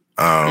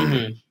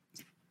 And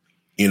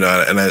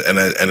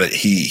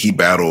he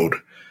battled.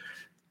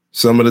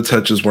 Some of the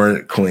touches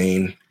weren't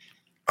clean.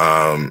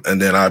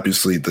 And then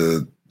obviously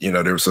there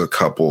was a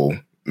couple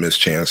missed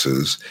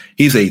chances.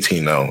 He's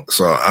 18 though,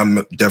 so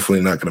I'm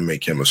definitely not going to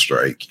make him a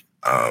strike.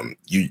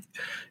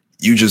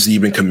 You just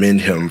even commend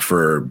him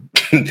for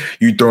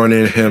you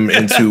throwing him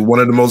into one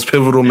of the most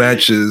pivotal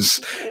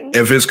matches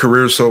of his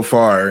career so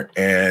far,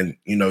 and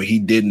he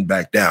didn't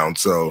back down.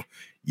 So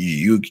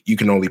you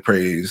can only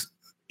praise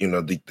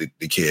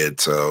the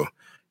kid. So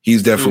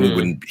he's definitely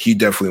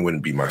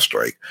wouldn't be my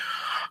strike.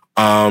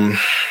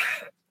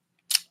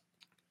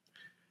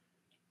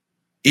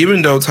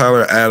 Even though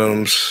Tyler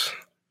Adams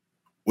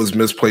was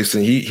misplaced,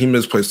 and he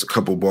misplaced a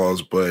couple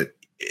balls, but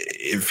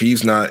if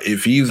he's not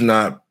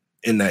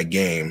in that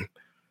game,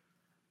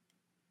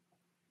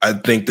 I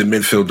think the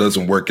midfield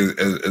doesn't work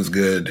as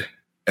good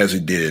as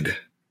it did.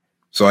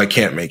 So I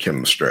can't make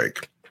him a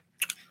strike.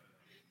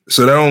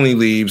 So that only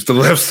leaves the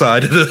left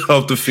side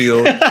of the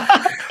field.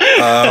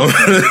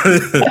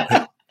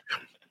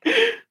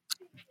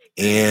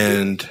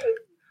 And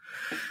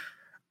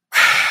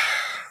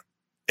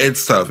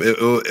it's tough.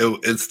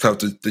 It's tough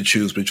to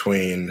choose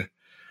between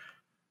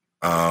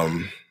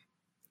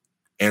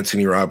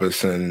Anthony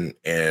Robinson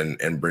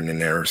and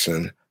Brendan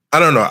Harrison. I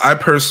don't know. I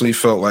personally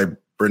felt like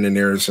Brendan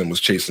Harrison was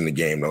chasing the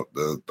game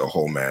the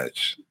whole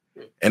match,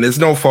 and it's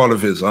no fault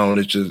of his own.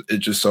 It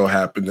just so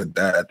happened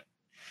that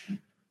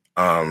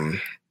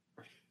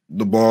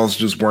the balls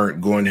just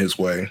weren't going his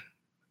way.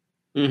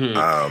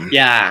 Mm-hmm.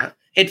 Yeah,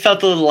 it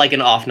felt a little like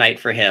an off night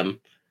for him.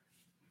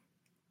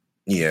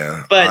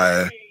 Yeah,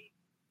 but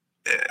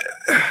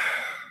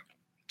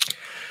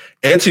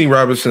Anthony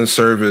Robinson's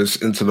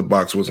service into the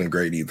box wasn't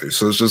great either.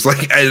 So it's just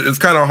like it's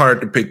kind of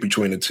hard to pick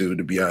between the two,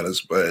 to be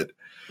honest. But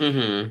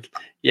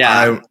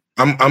yeah,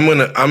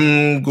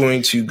 I'm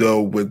going to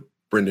go with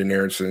Brendan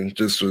Harrison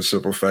just for a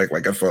simple fact.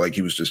 Like I felt like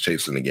he was just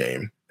chasing the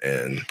game,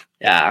 and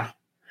yeah.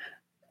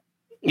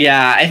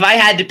 If I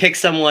had to pick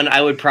someone,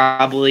 I would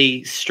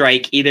probably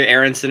strike either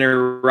Aronson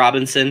or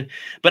Robinson.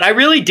 But I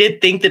really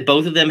did think that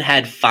both of them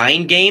had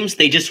fine games.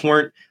 They just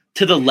weren't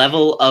to the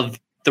level of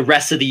the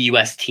rest of the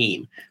U.S.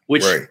 team,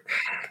 which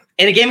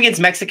in a game against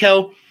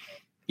Mexico,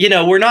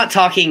 we're not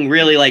talking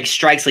really like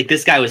strikes like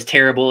this guy was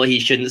terrible,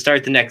 he shouldn't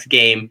start the next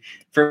game.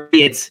 For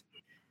me, it's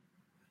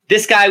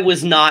this guy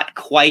was not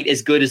quite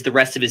as good as the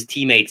rest of his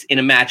teammates in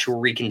a match where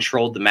we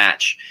controlled the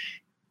match.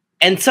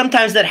 And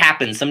sometimes that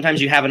happens.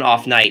 Sometimes you have an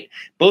off night.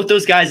 Both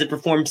those guys have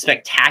performed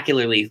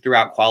spectacularly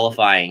throughout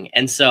qualifying.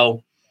 And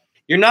so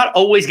you're not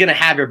always going to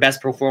have your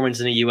best performance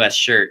in a U.S.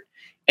 shirt.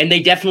 And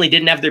they definitely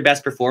didn't have their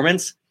best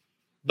performance.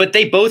 But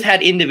they both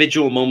had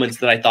individual moments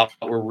that I thought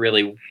were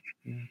really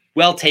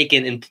well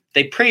taken. And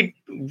they played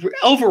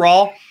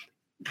overall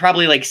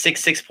probably like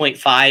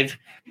 6.5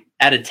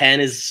 out of 10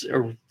 is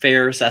a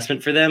fair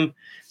assessment for them.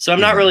 So I'm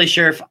not really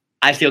sure if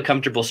I feel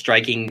comfortable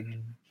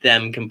striking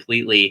them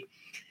completely.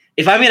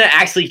 If I'm going to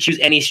actually choose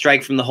any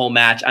strike from the whole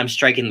match, I'm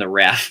striking the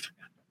ref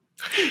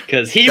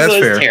because he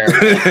was terrible.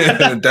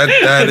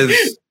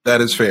 that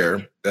is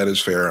fair. That is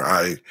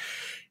fair.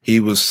 He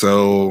was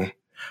so.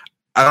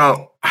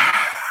 I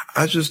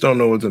just don't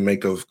know what to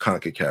make of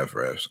CONCACAF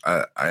refs.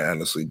 I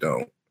honestly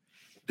don't.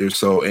 They're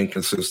so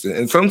inconsistent,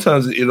 and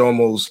sometimes you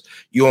almost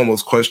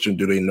question: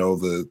 do they know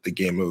the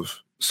game of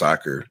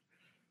soccer?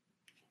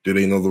 Do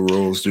they know the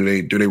rules? Do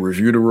they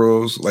review the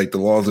rules, like the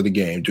laws of the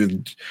game?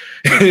 Do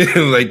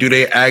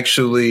they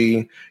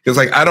actually? Because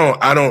like I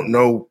don't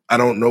know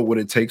what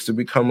it takes to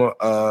become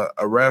a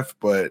ref,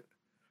 but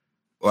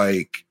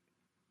like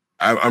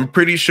I'm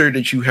pretty sure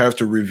that you have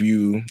to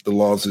review the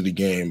laws of the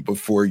game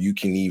before you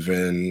can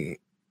even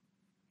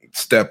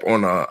step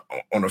on a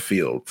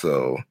field.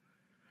 So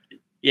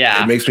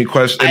yeah, it makes me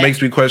question. It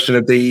makes me question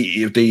if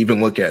they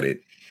even look at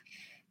it.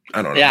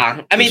 I don't know.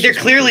 Yeah, I mean, they're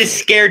clearly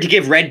scared to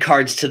give red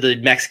cards to the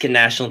Mexican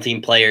national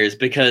team players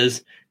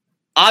because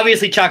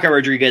obviously Chaco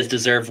Rodriguez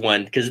deserved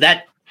one because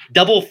that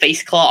double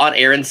face claw on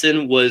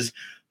Aronson was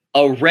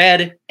a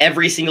red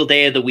every single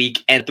day of the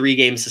week and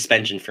 3-game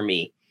suspension for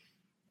me.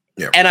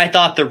 Yeah. And I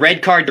thought the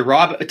red card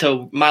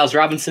to Miles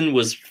Robinson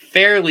was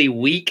fairly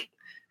weak,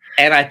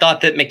 and I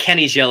thought that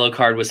McKennie's yellow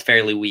card was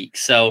fairly weak.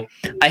 So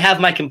I have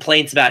my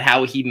complaints about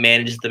how he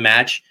managed the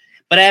match.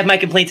 But I have my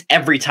complaints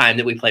every time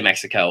that we play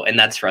Mexico, and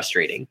that's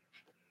frustrating.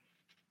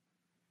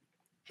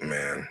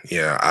 Man,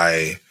 yeah,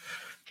 I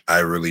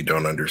really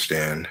don't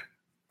understand.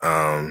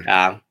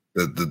 The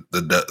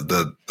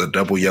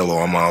double yellow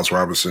on Miles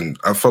Robinson.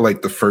 I felt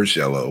like the first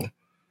yellow.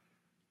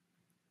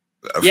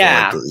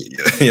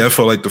 I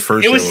felt like the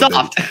first. It was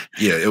soft.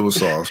 It was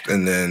soft,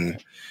 and then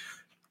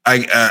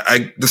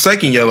the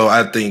second yellow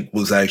I think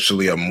was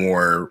actually a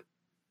more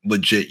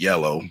legit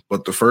yellow,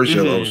 but the first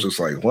yellow was just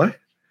like what?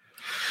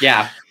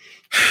 Yeah.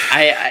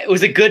 It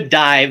was a good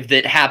dive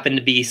that happened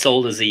to be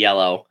sold as a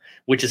yellow,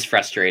 which is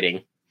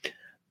frustrating.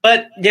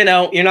 But, you're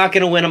not going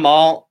to win them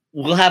all.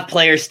 We'll have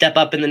players step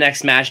up in the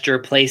next match to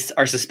replace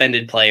our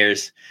suspended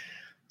players.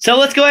 So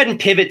let's go ahead and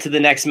pivot to the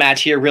next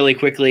match here really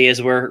quickly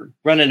as we're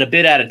running a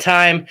bit out of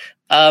time.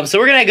 So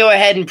we're going to go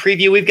ahead and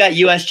preview. We've got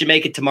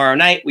US-Jamaica tomorrow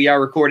night. We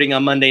are recording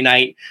on Monday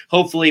night.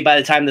 Hopefully by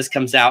the time this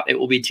comes out, it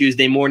will be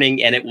Tuesday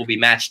morning and it will be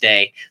match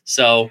day.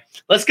 So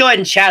let's go ahead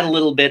and chat a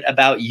little bit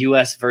about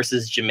US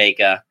versus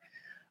Jamaica.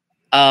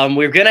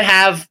 We're going to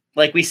have,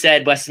 like we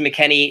said, Weston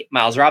McKennie,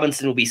 Miles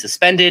Robinson will be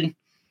suspended.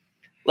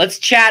 Let's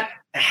chat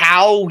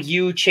how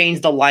you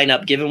changed the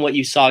lineup, given what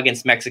you saw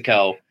against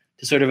Mexico,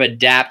 to sort of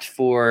adapt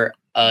for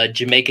a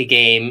Jamaica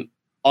game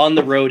on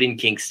the road in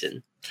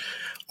Kingston.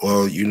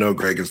 Well,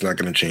 Greg is not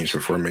going to change the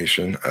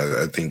formation.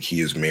 I think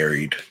he is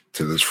married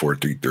to this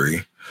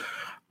 4-3-3.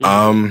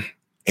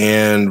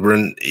 And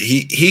when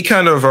he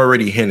kind of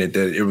already hinted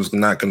that it was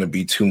not going to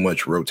be too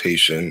much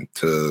rotation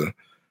to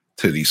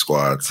these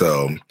squads.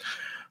 So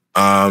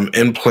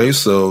in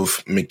place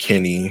of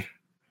McKennie,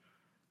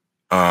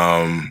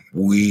 I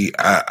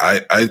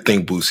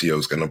think Busio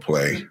is going to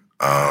play.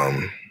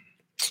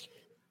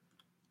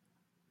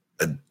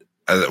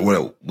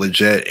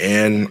 Leggett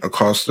and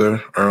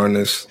Acosta are on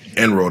this,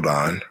 and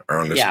Rodon are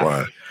on this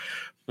squad.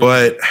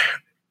 But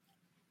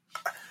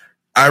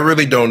I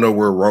really don't know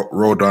where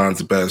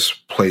Rodon's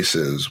best place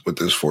is with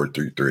this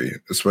 4-3-3,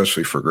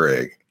 especially for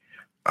Greg.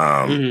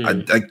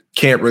 I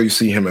can't really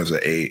see him as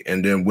an 8.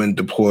 And then when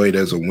deployed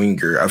as a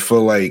winger, I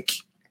feel like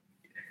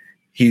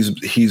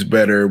he's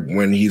better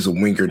when he's a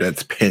winger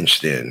that's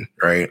pinched in,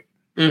 right?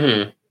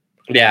 Mm-hmm.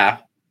 Yeah.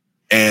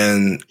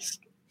 And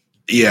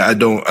yeah,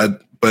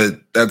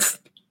 but that's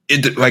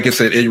it. Like I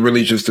said, it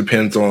really just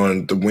depends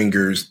on the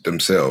wingers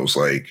themselves.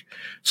 Like,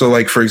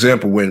 for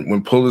example, when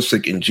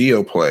Pulisic and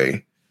Gio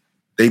play,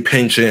 they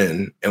pinch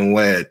in and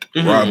let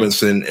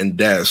Robinson and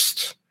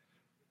Dest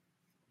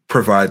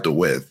provide the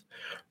width.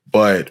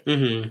 But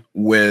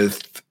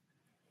with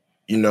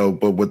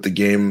the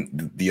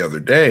game the other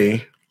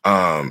day,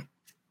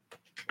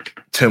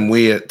 Tim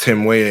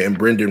Weah and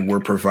Brendan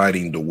were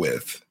providing the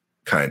width,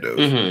 kind of.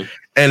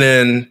 And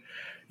then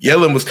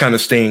Yellen was kind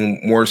of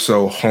staying more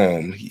so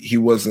home. He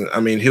wasn't, I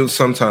mean,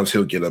 sometimes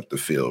he'll get up the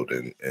field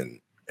and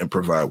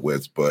provide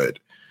width, but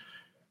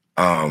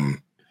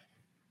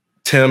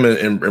Tim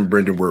and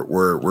Brendan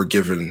were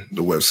given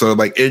the width. So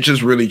like it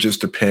just really just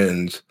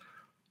depends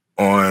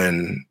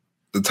on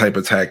the type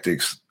of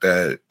tactics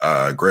that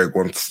Greg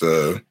wants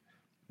to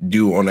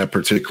do on that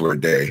particular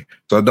day.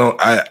 So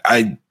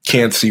I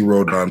can't see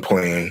Rodon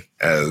playing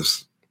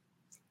as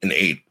an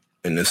 8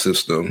 in this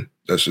system.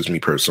 That's just me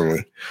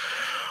personally.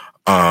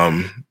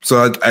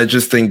 So I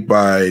just think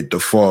by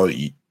default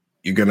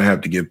you're gonna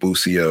have to give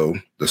Busio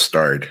the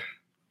start.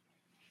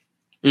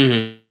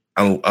 Who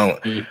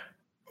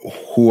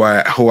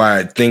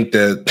I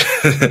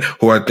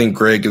think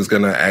Greg is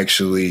gonna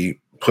actually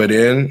put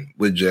in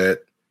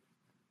legit.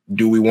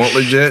 Do we want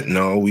legit?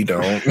 No, we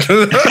don't.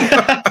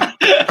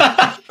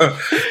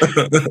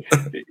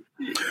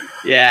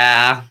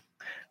 Yeah,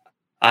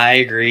 I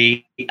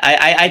agree.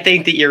 I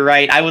think that you're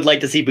right. I would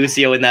like to see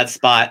Busio in that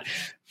spot,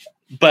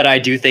 but I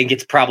do think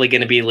it's probably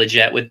going to be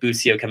legit with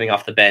Busio coming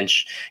off the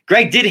bench.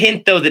 Greg did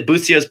hint, though, that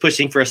Busio is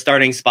pushing for a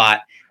starting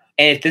spot.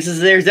 And if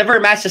there's ever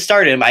a match to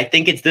start him, I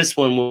think it's this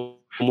one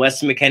when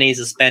Weston McKennie is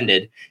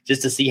suspended,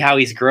 just to see how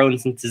he's grown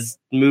since his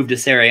move to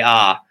Serie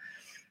A.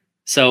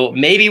 So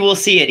maybe we'll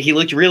see it. He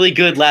looked really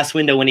good last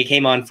window when he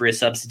came on for his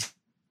substitute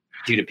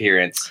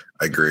appearance.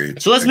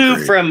 Agreed. So let's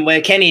move from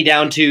McKennie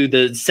down to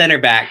the center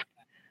back.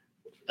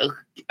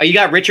 You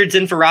got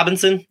Richardson for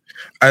Robinson?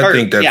 I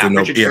think that's a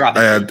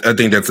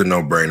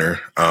no-brainer.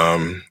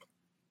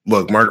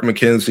 Look, Mark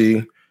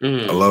McKenzie,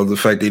 I love the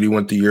fact that he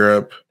went to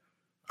Europe.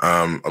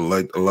 I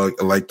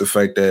like the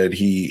fact that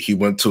he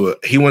went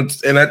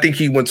and I think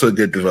he went to a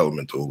good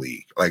developmental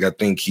league. Like I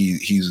think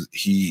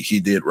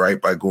he did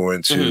right by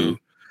going to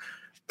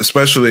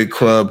especially a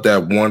club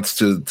that wants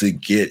to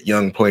get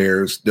young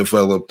players,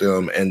 develop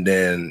them, and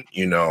then,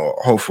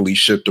 hopefully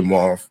ship them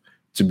off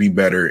to be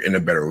better in a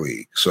better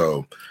league.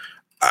 So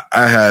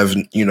I have,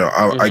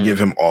 I give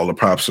him all the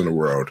props in the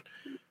world,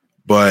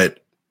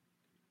 but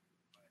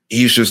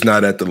he's just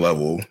not at the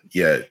level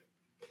yet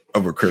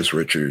of a Chris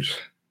Richards.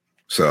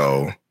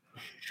 So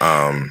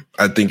I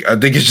think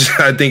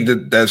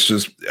that's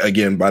just,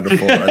 again, by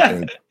default, I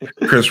think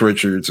Chris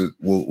Richards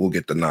will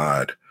get the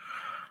nod.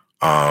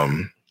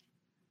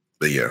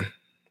 But yeah.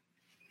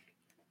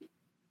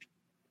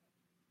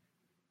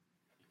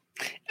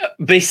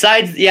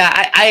 Besides,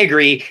 I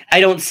agree. I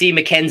don't see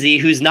McKenzie,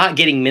 who's not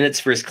getting minutes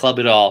for his club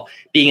at all,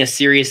 being a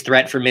serious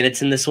threat for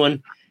minutes in this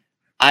one.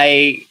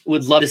 I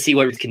would love to see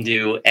what he can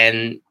do.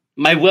 And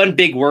my one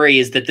big worry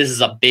is that this is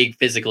a big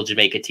physical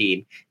Jamaica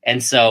team.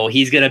 And so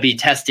he's going to be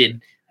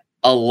tested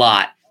a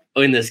lot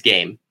in this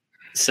game.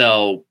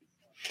 So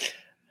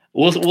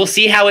we'll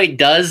see how it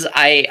does.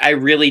 I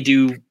really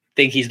do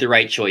think he's the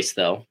right choice,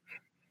 though.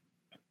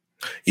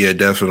 Yeah,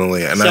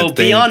 definitely. And so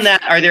beyond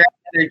that, are there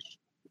other...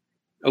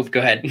 Oh, go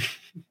ahead.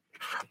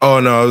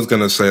 Oh, no, I was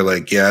going to say,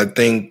 I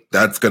think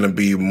that's going to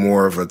be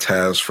more of a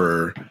task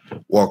for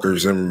Walker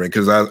Zimmerman,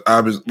 because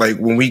I was like,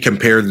 when we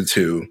compare the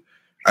two,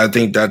 I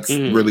think that's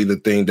really the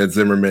thing that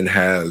Zimmerman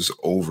has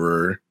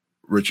over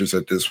Richards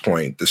at this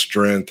point. The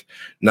strength,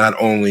 not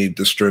only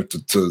the strength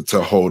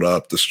to hold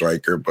up the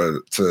striker,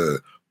 but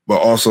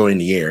also in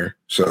the air.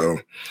 So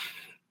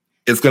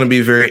it's going to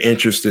be very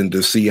interesting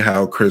to see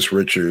how Chris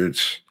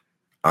Richards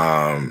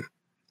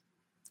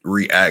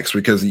reacts,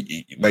 because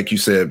like you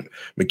said,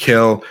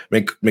 Mikel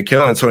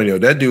Antonio,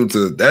 that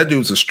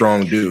dude's a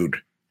strong dude.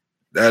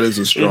 That is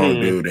a strong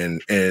dude,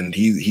 and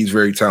he's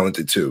very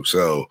talented too.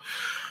 So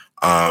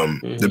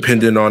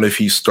depending on if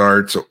he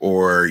starts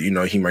or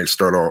he might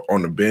start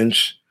on the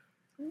bench,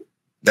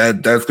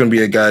 that's going to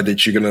be a guy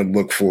that you're going to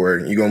look for.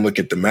 You're going to look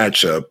at the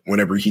matchup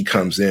whenever he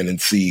comes in and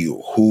see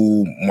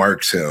who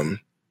marks him.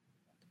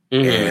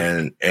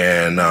 And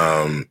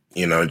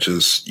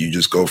you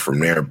just go from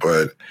there.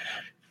 But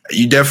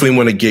you definitely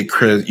want to get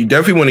Chris. You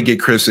definitely want to get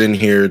Chris in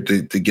here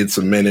to get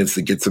some minutes,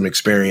 to get some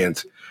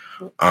experience,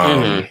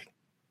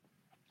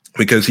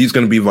 because he's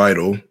going to be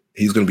vital.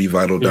 He's going to be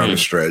vital down the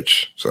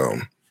stretch. So,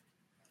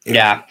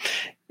 yeah,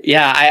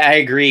 I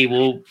agree.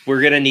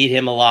 We're going to need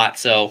him a lot.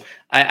 So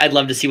I'd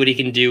love to see what he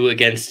can do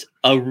against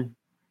an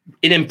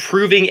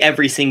improving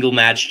every single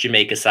match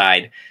Jamaica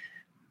side.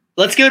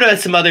 Let's go to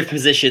some other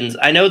positions.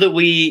 I know that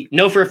we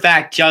know for a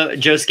fact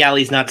Joe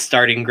Scally's not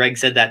starting. Greg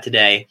said that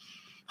today.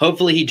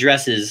 Hopefully he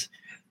dresses.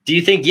 Do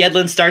you think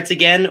Yedlin starts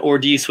again, or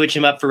do you switch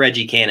him up for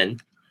Reggie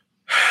Cannon?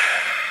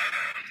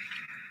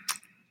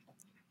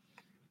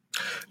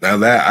 Now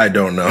that I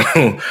don't know.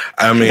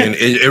 I mean,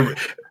 it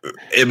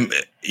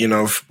you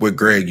know, with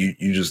Greg,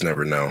 you just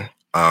never know.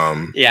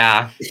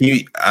 Yeah.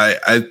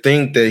 I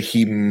think that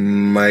he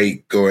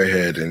might go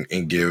ahead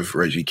and give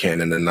Reggie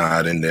Cannon a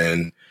nod, and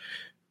then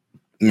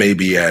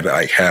maybe at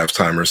like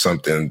halftime or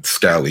something,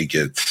 Scally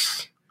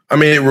gets. I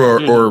mean,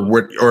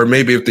 or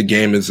maybe if the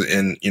game is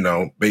in, you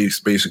know,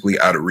 basically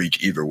out of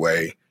reach either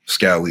way,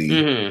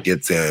 Scally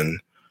gets in.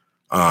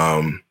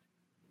 But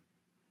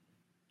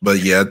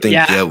yeah, I think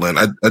Yedlin.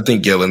 I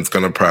think Yedlin's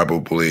gonna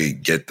probably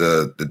get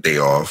the day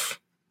off.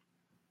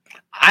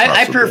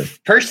 I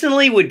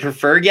personally would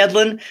prefer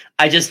Yedlin.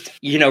 I just,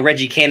 you know,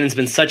 Reggie Cannon's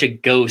been such a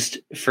ghost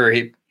for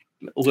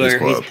where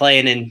he's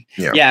playing in,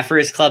 for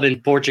his club in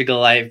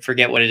Portugal. I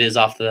forget what it is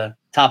off the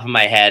top of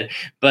my head.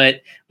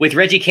 But with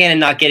Reggie Cannon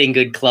not getting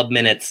good club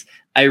minutes,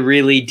 I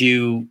really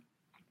do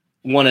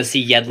want to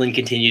see Yedlin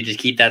continue to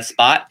keep that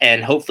spot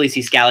and hopefully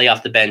see Scally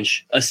off the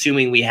bench,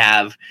 assuming we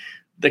have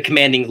the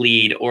commanding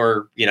lead,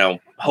 or, you know,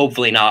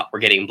 hopefully not, we're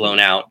getting blown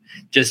out.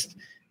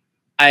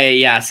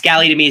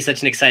 Scally to me is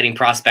such an exciting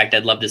prospect.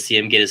 I'd love to see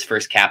him get his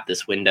first cap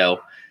this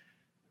window.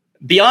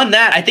 Beyond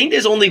that, I think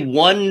there's only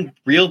one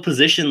real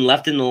position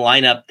left in the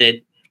lineup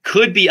that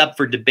could be up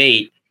for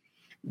debate.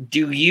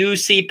 Do you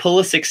see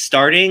Pulisic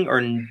starting,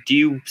 or do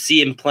you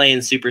see him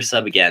playing super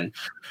sub again?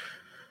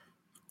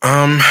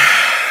 I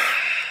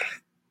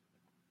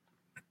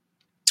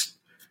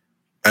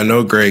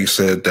know Greg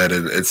said that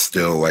it's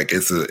still like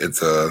it's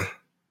a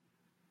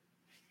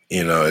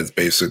you know, it's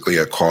basically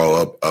a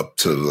call up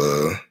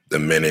to the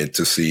minute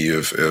to see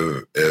if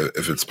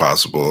it's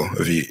possible,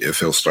 if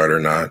he'll start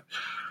or not.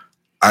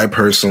 I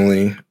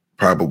personally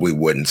probably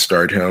wouldn't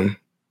start him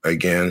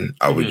again.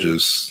 I would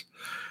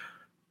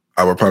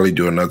probably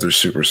do another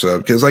super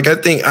sub, because like I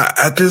think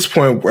at this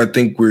point I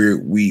think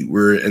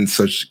we're in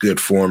such good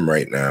form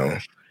right now.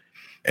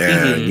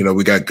 And, you know,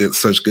 we got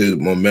such good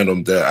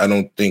momentum that I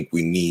don't think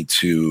we need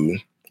to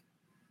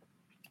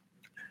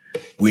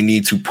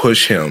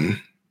push him.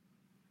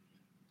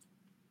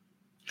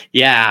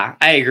 Yeah,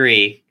 I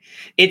agree.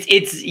 He's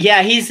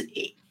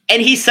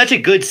such a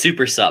good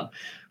super sub.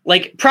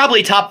 Like,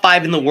 probably top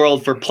 5 in the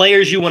world for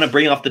players you want to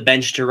bring off the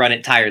bench to run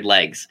at tired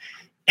legs.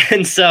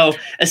 And so,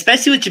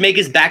 especially with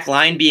Jamaica's back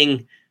line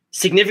being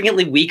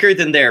significantly weaker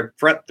than their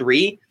front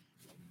three,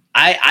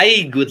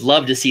 I would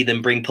love to see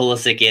them bring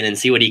Pulisic in and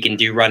see what he can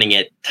do running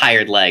at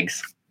tired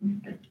legs.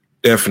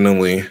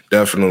 Definitely.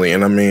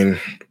 And I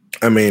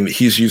mean,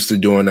 he's used to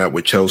doing that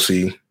with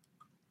Chelsea.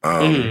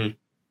 I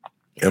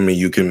mean,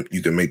 you can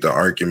make the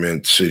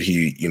argument, should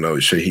he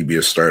be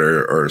a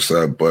starter or a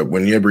sub? But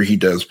whenever he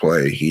does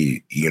play,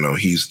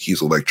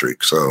 he's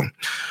electric. So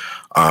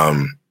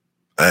I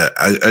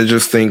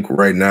just think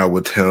right now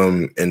with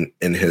him and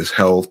his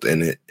health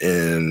and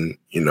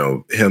you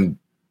know, him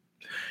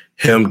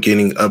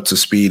getting up to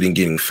speed and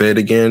getting fit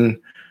again,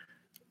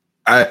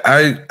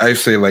 I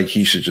say like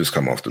he should just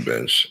come off the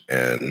bench.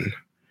 And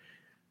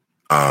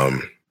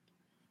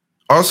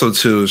also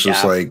too, it's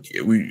just like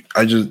we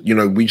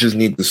just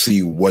need to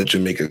see what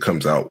Jamaica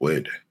comes out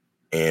with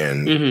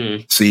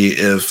and see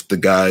if the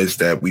guys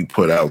that we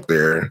put out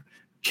there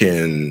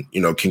can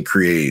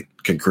create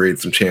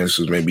some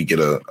chances, maybe get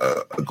a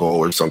goal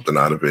or something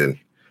out of it.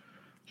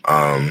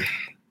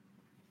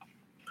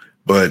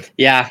 But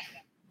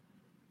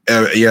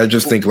I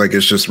just think like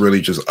it's just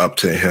really just up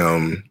to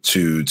him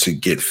to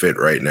get fit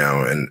right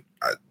now, and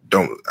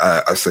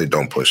I say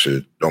don't push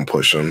it, don't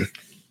push him.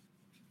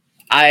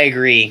 I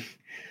agree.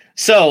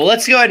 So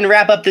let's go ahead and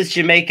wrap up this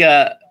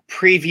Jamaica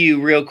preview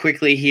real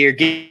quickly here.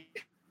 Get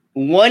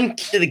one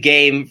key to the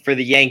game for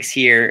the Yanks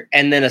here,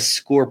 and then a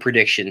score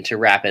prediction to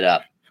wrap it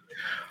up.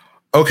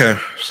 Okay,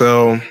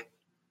 so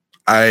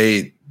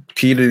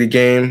key to the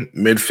game,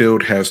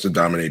 midfield has to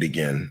dominate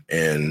again,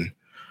 and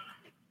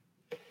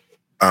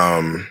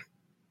I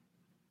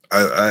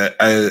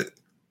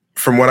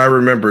from what I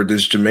remember,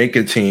 this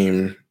Jamaica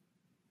team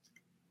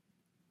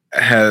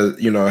has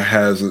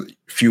a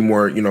few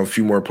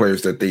more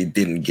players that they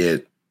didn't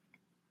get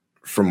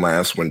from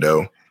last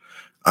window.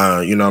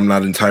 I'm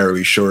not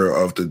entirely sure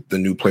of the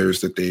new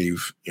players that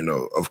they've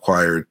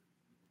acquired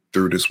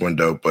through this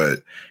window,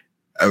 but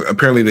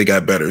apparently they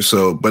got better.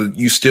 So, but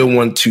you still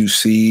want to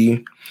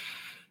see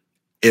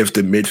if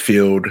the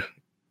midfield,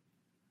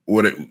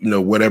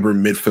 whatever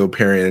midfield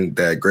pairing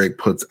that Greg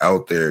puts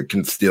out there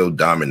can still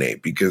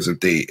dominate. Because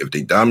if they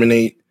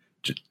dominate,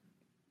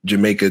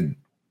 Jamaica,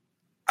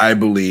 I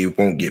believe,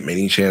 won't get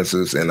many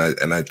chances, and I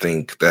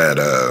think that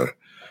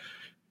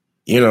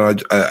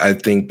I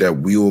think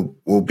that we'll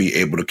be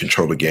able to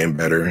control the game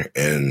better,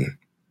 and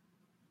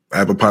I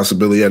have a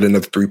possibility at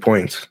another 3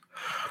 points.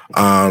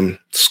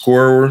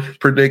 Score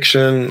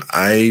prediction,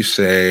 I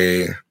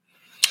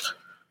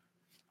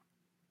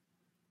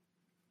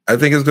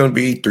think it's going to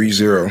be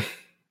 3-0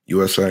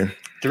 USA.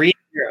 3-0.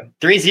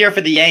 3-0 for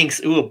the Yanks.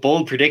 Ooh, a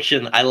bold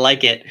prediction. I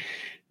like it.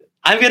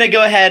 I'm going to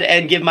go ahead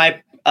and give my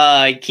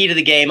key to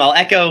the game. I'll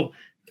echo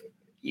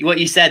what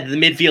you said, the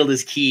midfield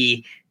is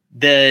key.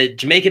 The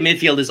Jamaican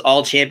midfield is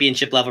all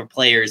championship level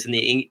players in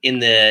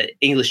the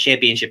English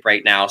Championship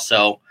right now.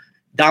 So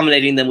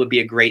dominating them would be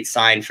a great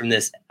sign from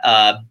this.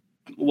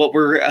 What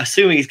we're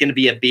assuming is going to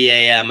be a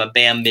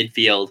BAM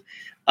midfield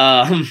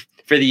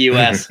for the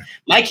U.S.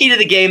 My key to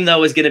the game,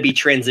 though, is going to be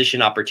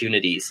transition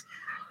opportunities.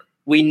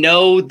 We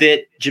know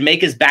that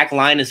Jamaica's back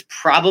line is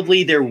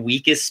probably their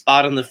weakest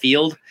spot on the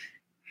field.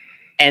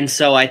 And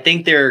so I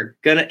think they're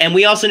going to – and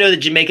we also know that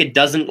Jamaica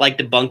doesn't like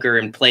to bunker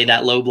and play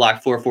that low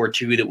block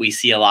 4-4-2 that we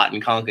see a lot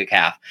in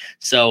CONCACAF.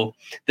 So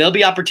there'll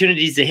be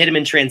opportunities to hit them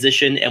in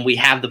transition, and we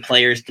have the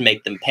players to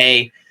make them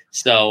pay.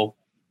 So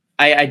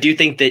I do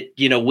think that,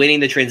 winning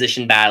the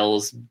transition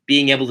battles,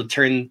 being able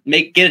to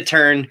get a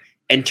turn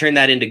and turn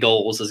that into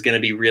goals is going to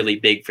be really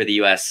big for the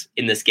U.S.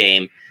 in this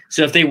game.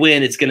 So if they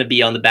win, it's going to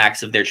be on the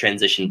backs of their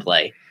transition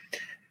play.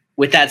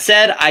 With that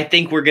said, I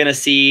think we're going to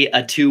see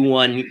a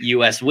 2-1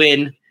 U.S.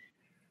 win.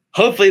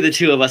 Hopefully the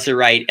two of us are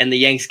right and the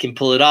Yanks can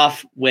pull it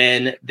off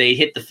when they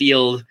hit the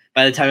field.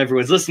 By the time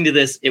everyone's listening to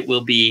this, it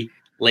will be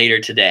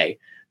later today.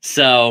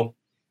 So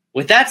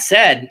with that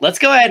said, let's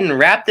go ahead and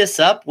wrap this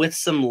up with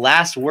some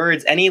last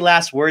words. Any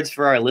last words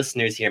for our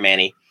listeners here,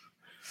 Manny?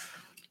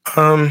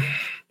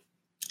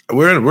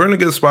 We're in a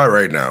good spot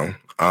right now.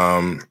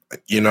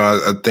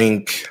 I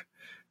think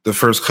the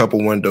first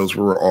couple windows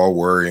we were all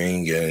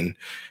worrying, and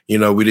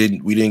we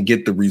didn't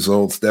get the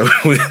results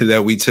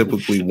that we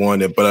typically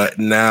wanted. But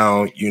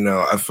now,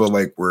 I feel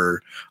like we're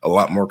a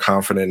lot more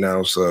confident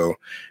now. So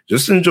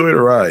just enjoy the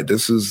ride.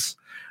 This is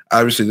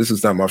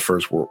not my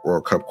first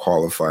World Cup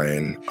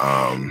qualifying,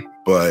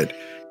 but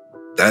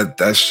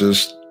that's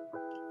just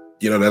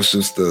that's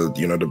just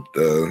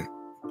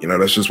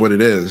that's just what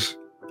it is.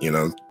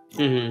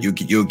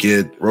 You'll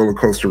get roller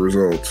coaster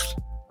results.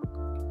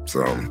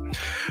 So,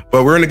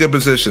 but we're in a good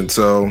position.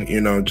 So,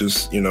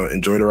 just,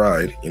 enjoy the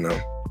ride,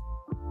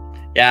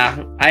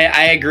 Yeah,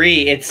 I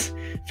agree. It's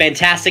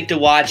fantastic to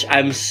watch.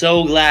 I'm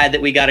so glad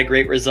that we got a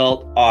great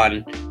result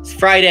on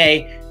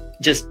Friday.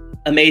 Just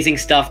amazing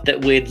stuff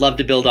that we'd love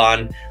to build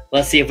on.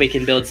 Let's see if we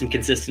can build some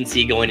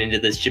consistency going into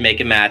this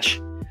Jamaica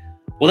match.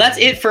 Well, that's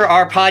it for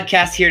our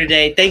podcast here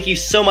today. Thank you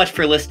so much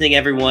for listening,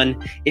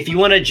 everyone. If you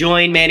want to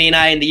join Manny and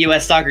I in the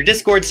US Soccer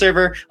Discord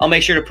server, I'll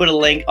make sure to put a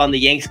link on the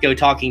Yanks Go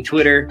Talking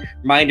Twitter.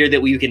 Reminder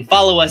that you can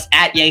follow us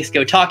at Yanks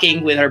Go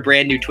Talking with our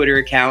brand new Twitter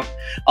account.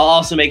 I'll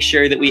also make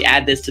sure that we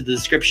add this to the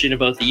description of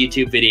both the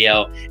YouTube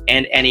video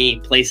and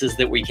any places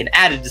that we can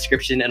add a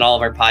description in all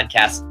of our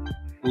podcast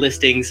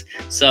listings.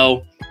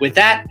 So with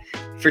that,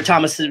 for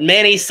Thomas and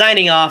Manny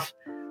signing off,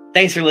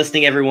 thanks for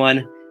listening,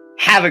 everyone.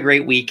 Have a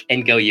great week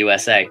and go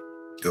USA.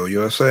 Go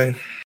USA.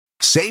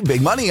 Save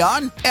big money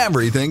on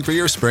everything for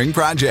your spring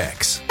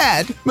projects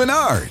at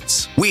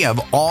Menards. We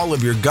have all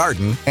of your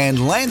garden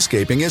and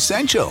landscaping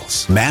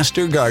essentials.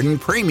 Master Garden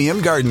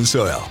Premium Garden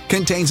Soil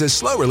contains a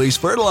slow-release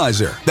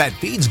fertilizer that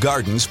feeds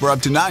gardens for up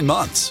to 9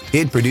 months.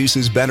 It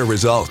produces better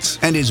results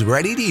and is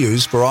ready to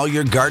use for all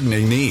your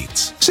gardening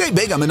needs. Save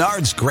big on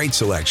Menards' great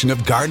selection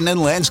of garden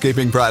and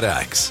landscaping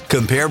products.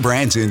 Compare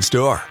brands in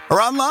store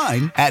or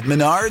online at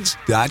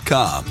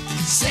menards.com.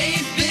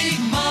 Save big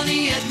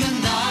money at Menards.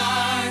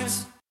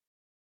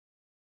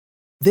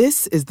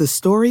 This is the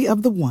story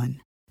of the one.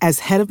 As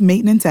head of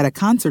maintenance at a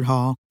concert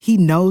hall, he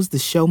knows the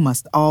show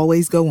must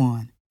always go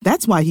on.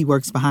 That's why he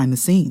works behind the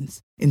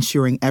scenes,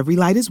 ensuring every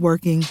light is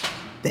working,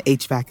 the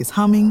HVAC is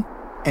humming,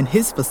 and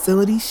his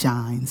facility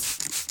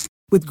shines.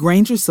 With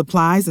Grainger's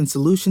supplies and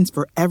solutions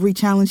for every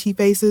challenge he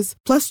faces,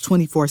 plus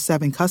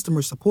 24/7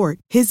 customer support,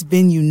 his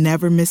venue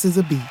never misses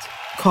a beat.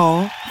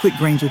 Call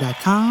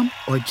quickgrainger.com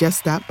or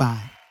just stop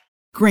by.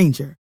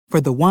 Grainger,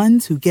 for the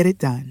ones who get it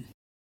done.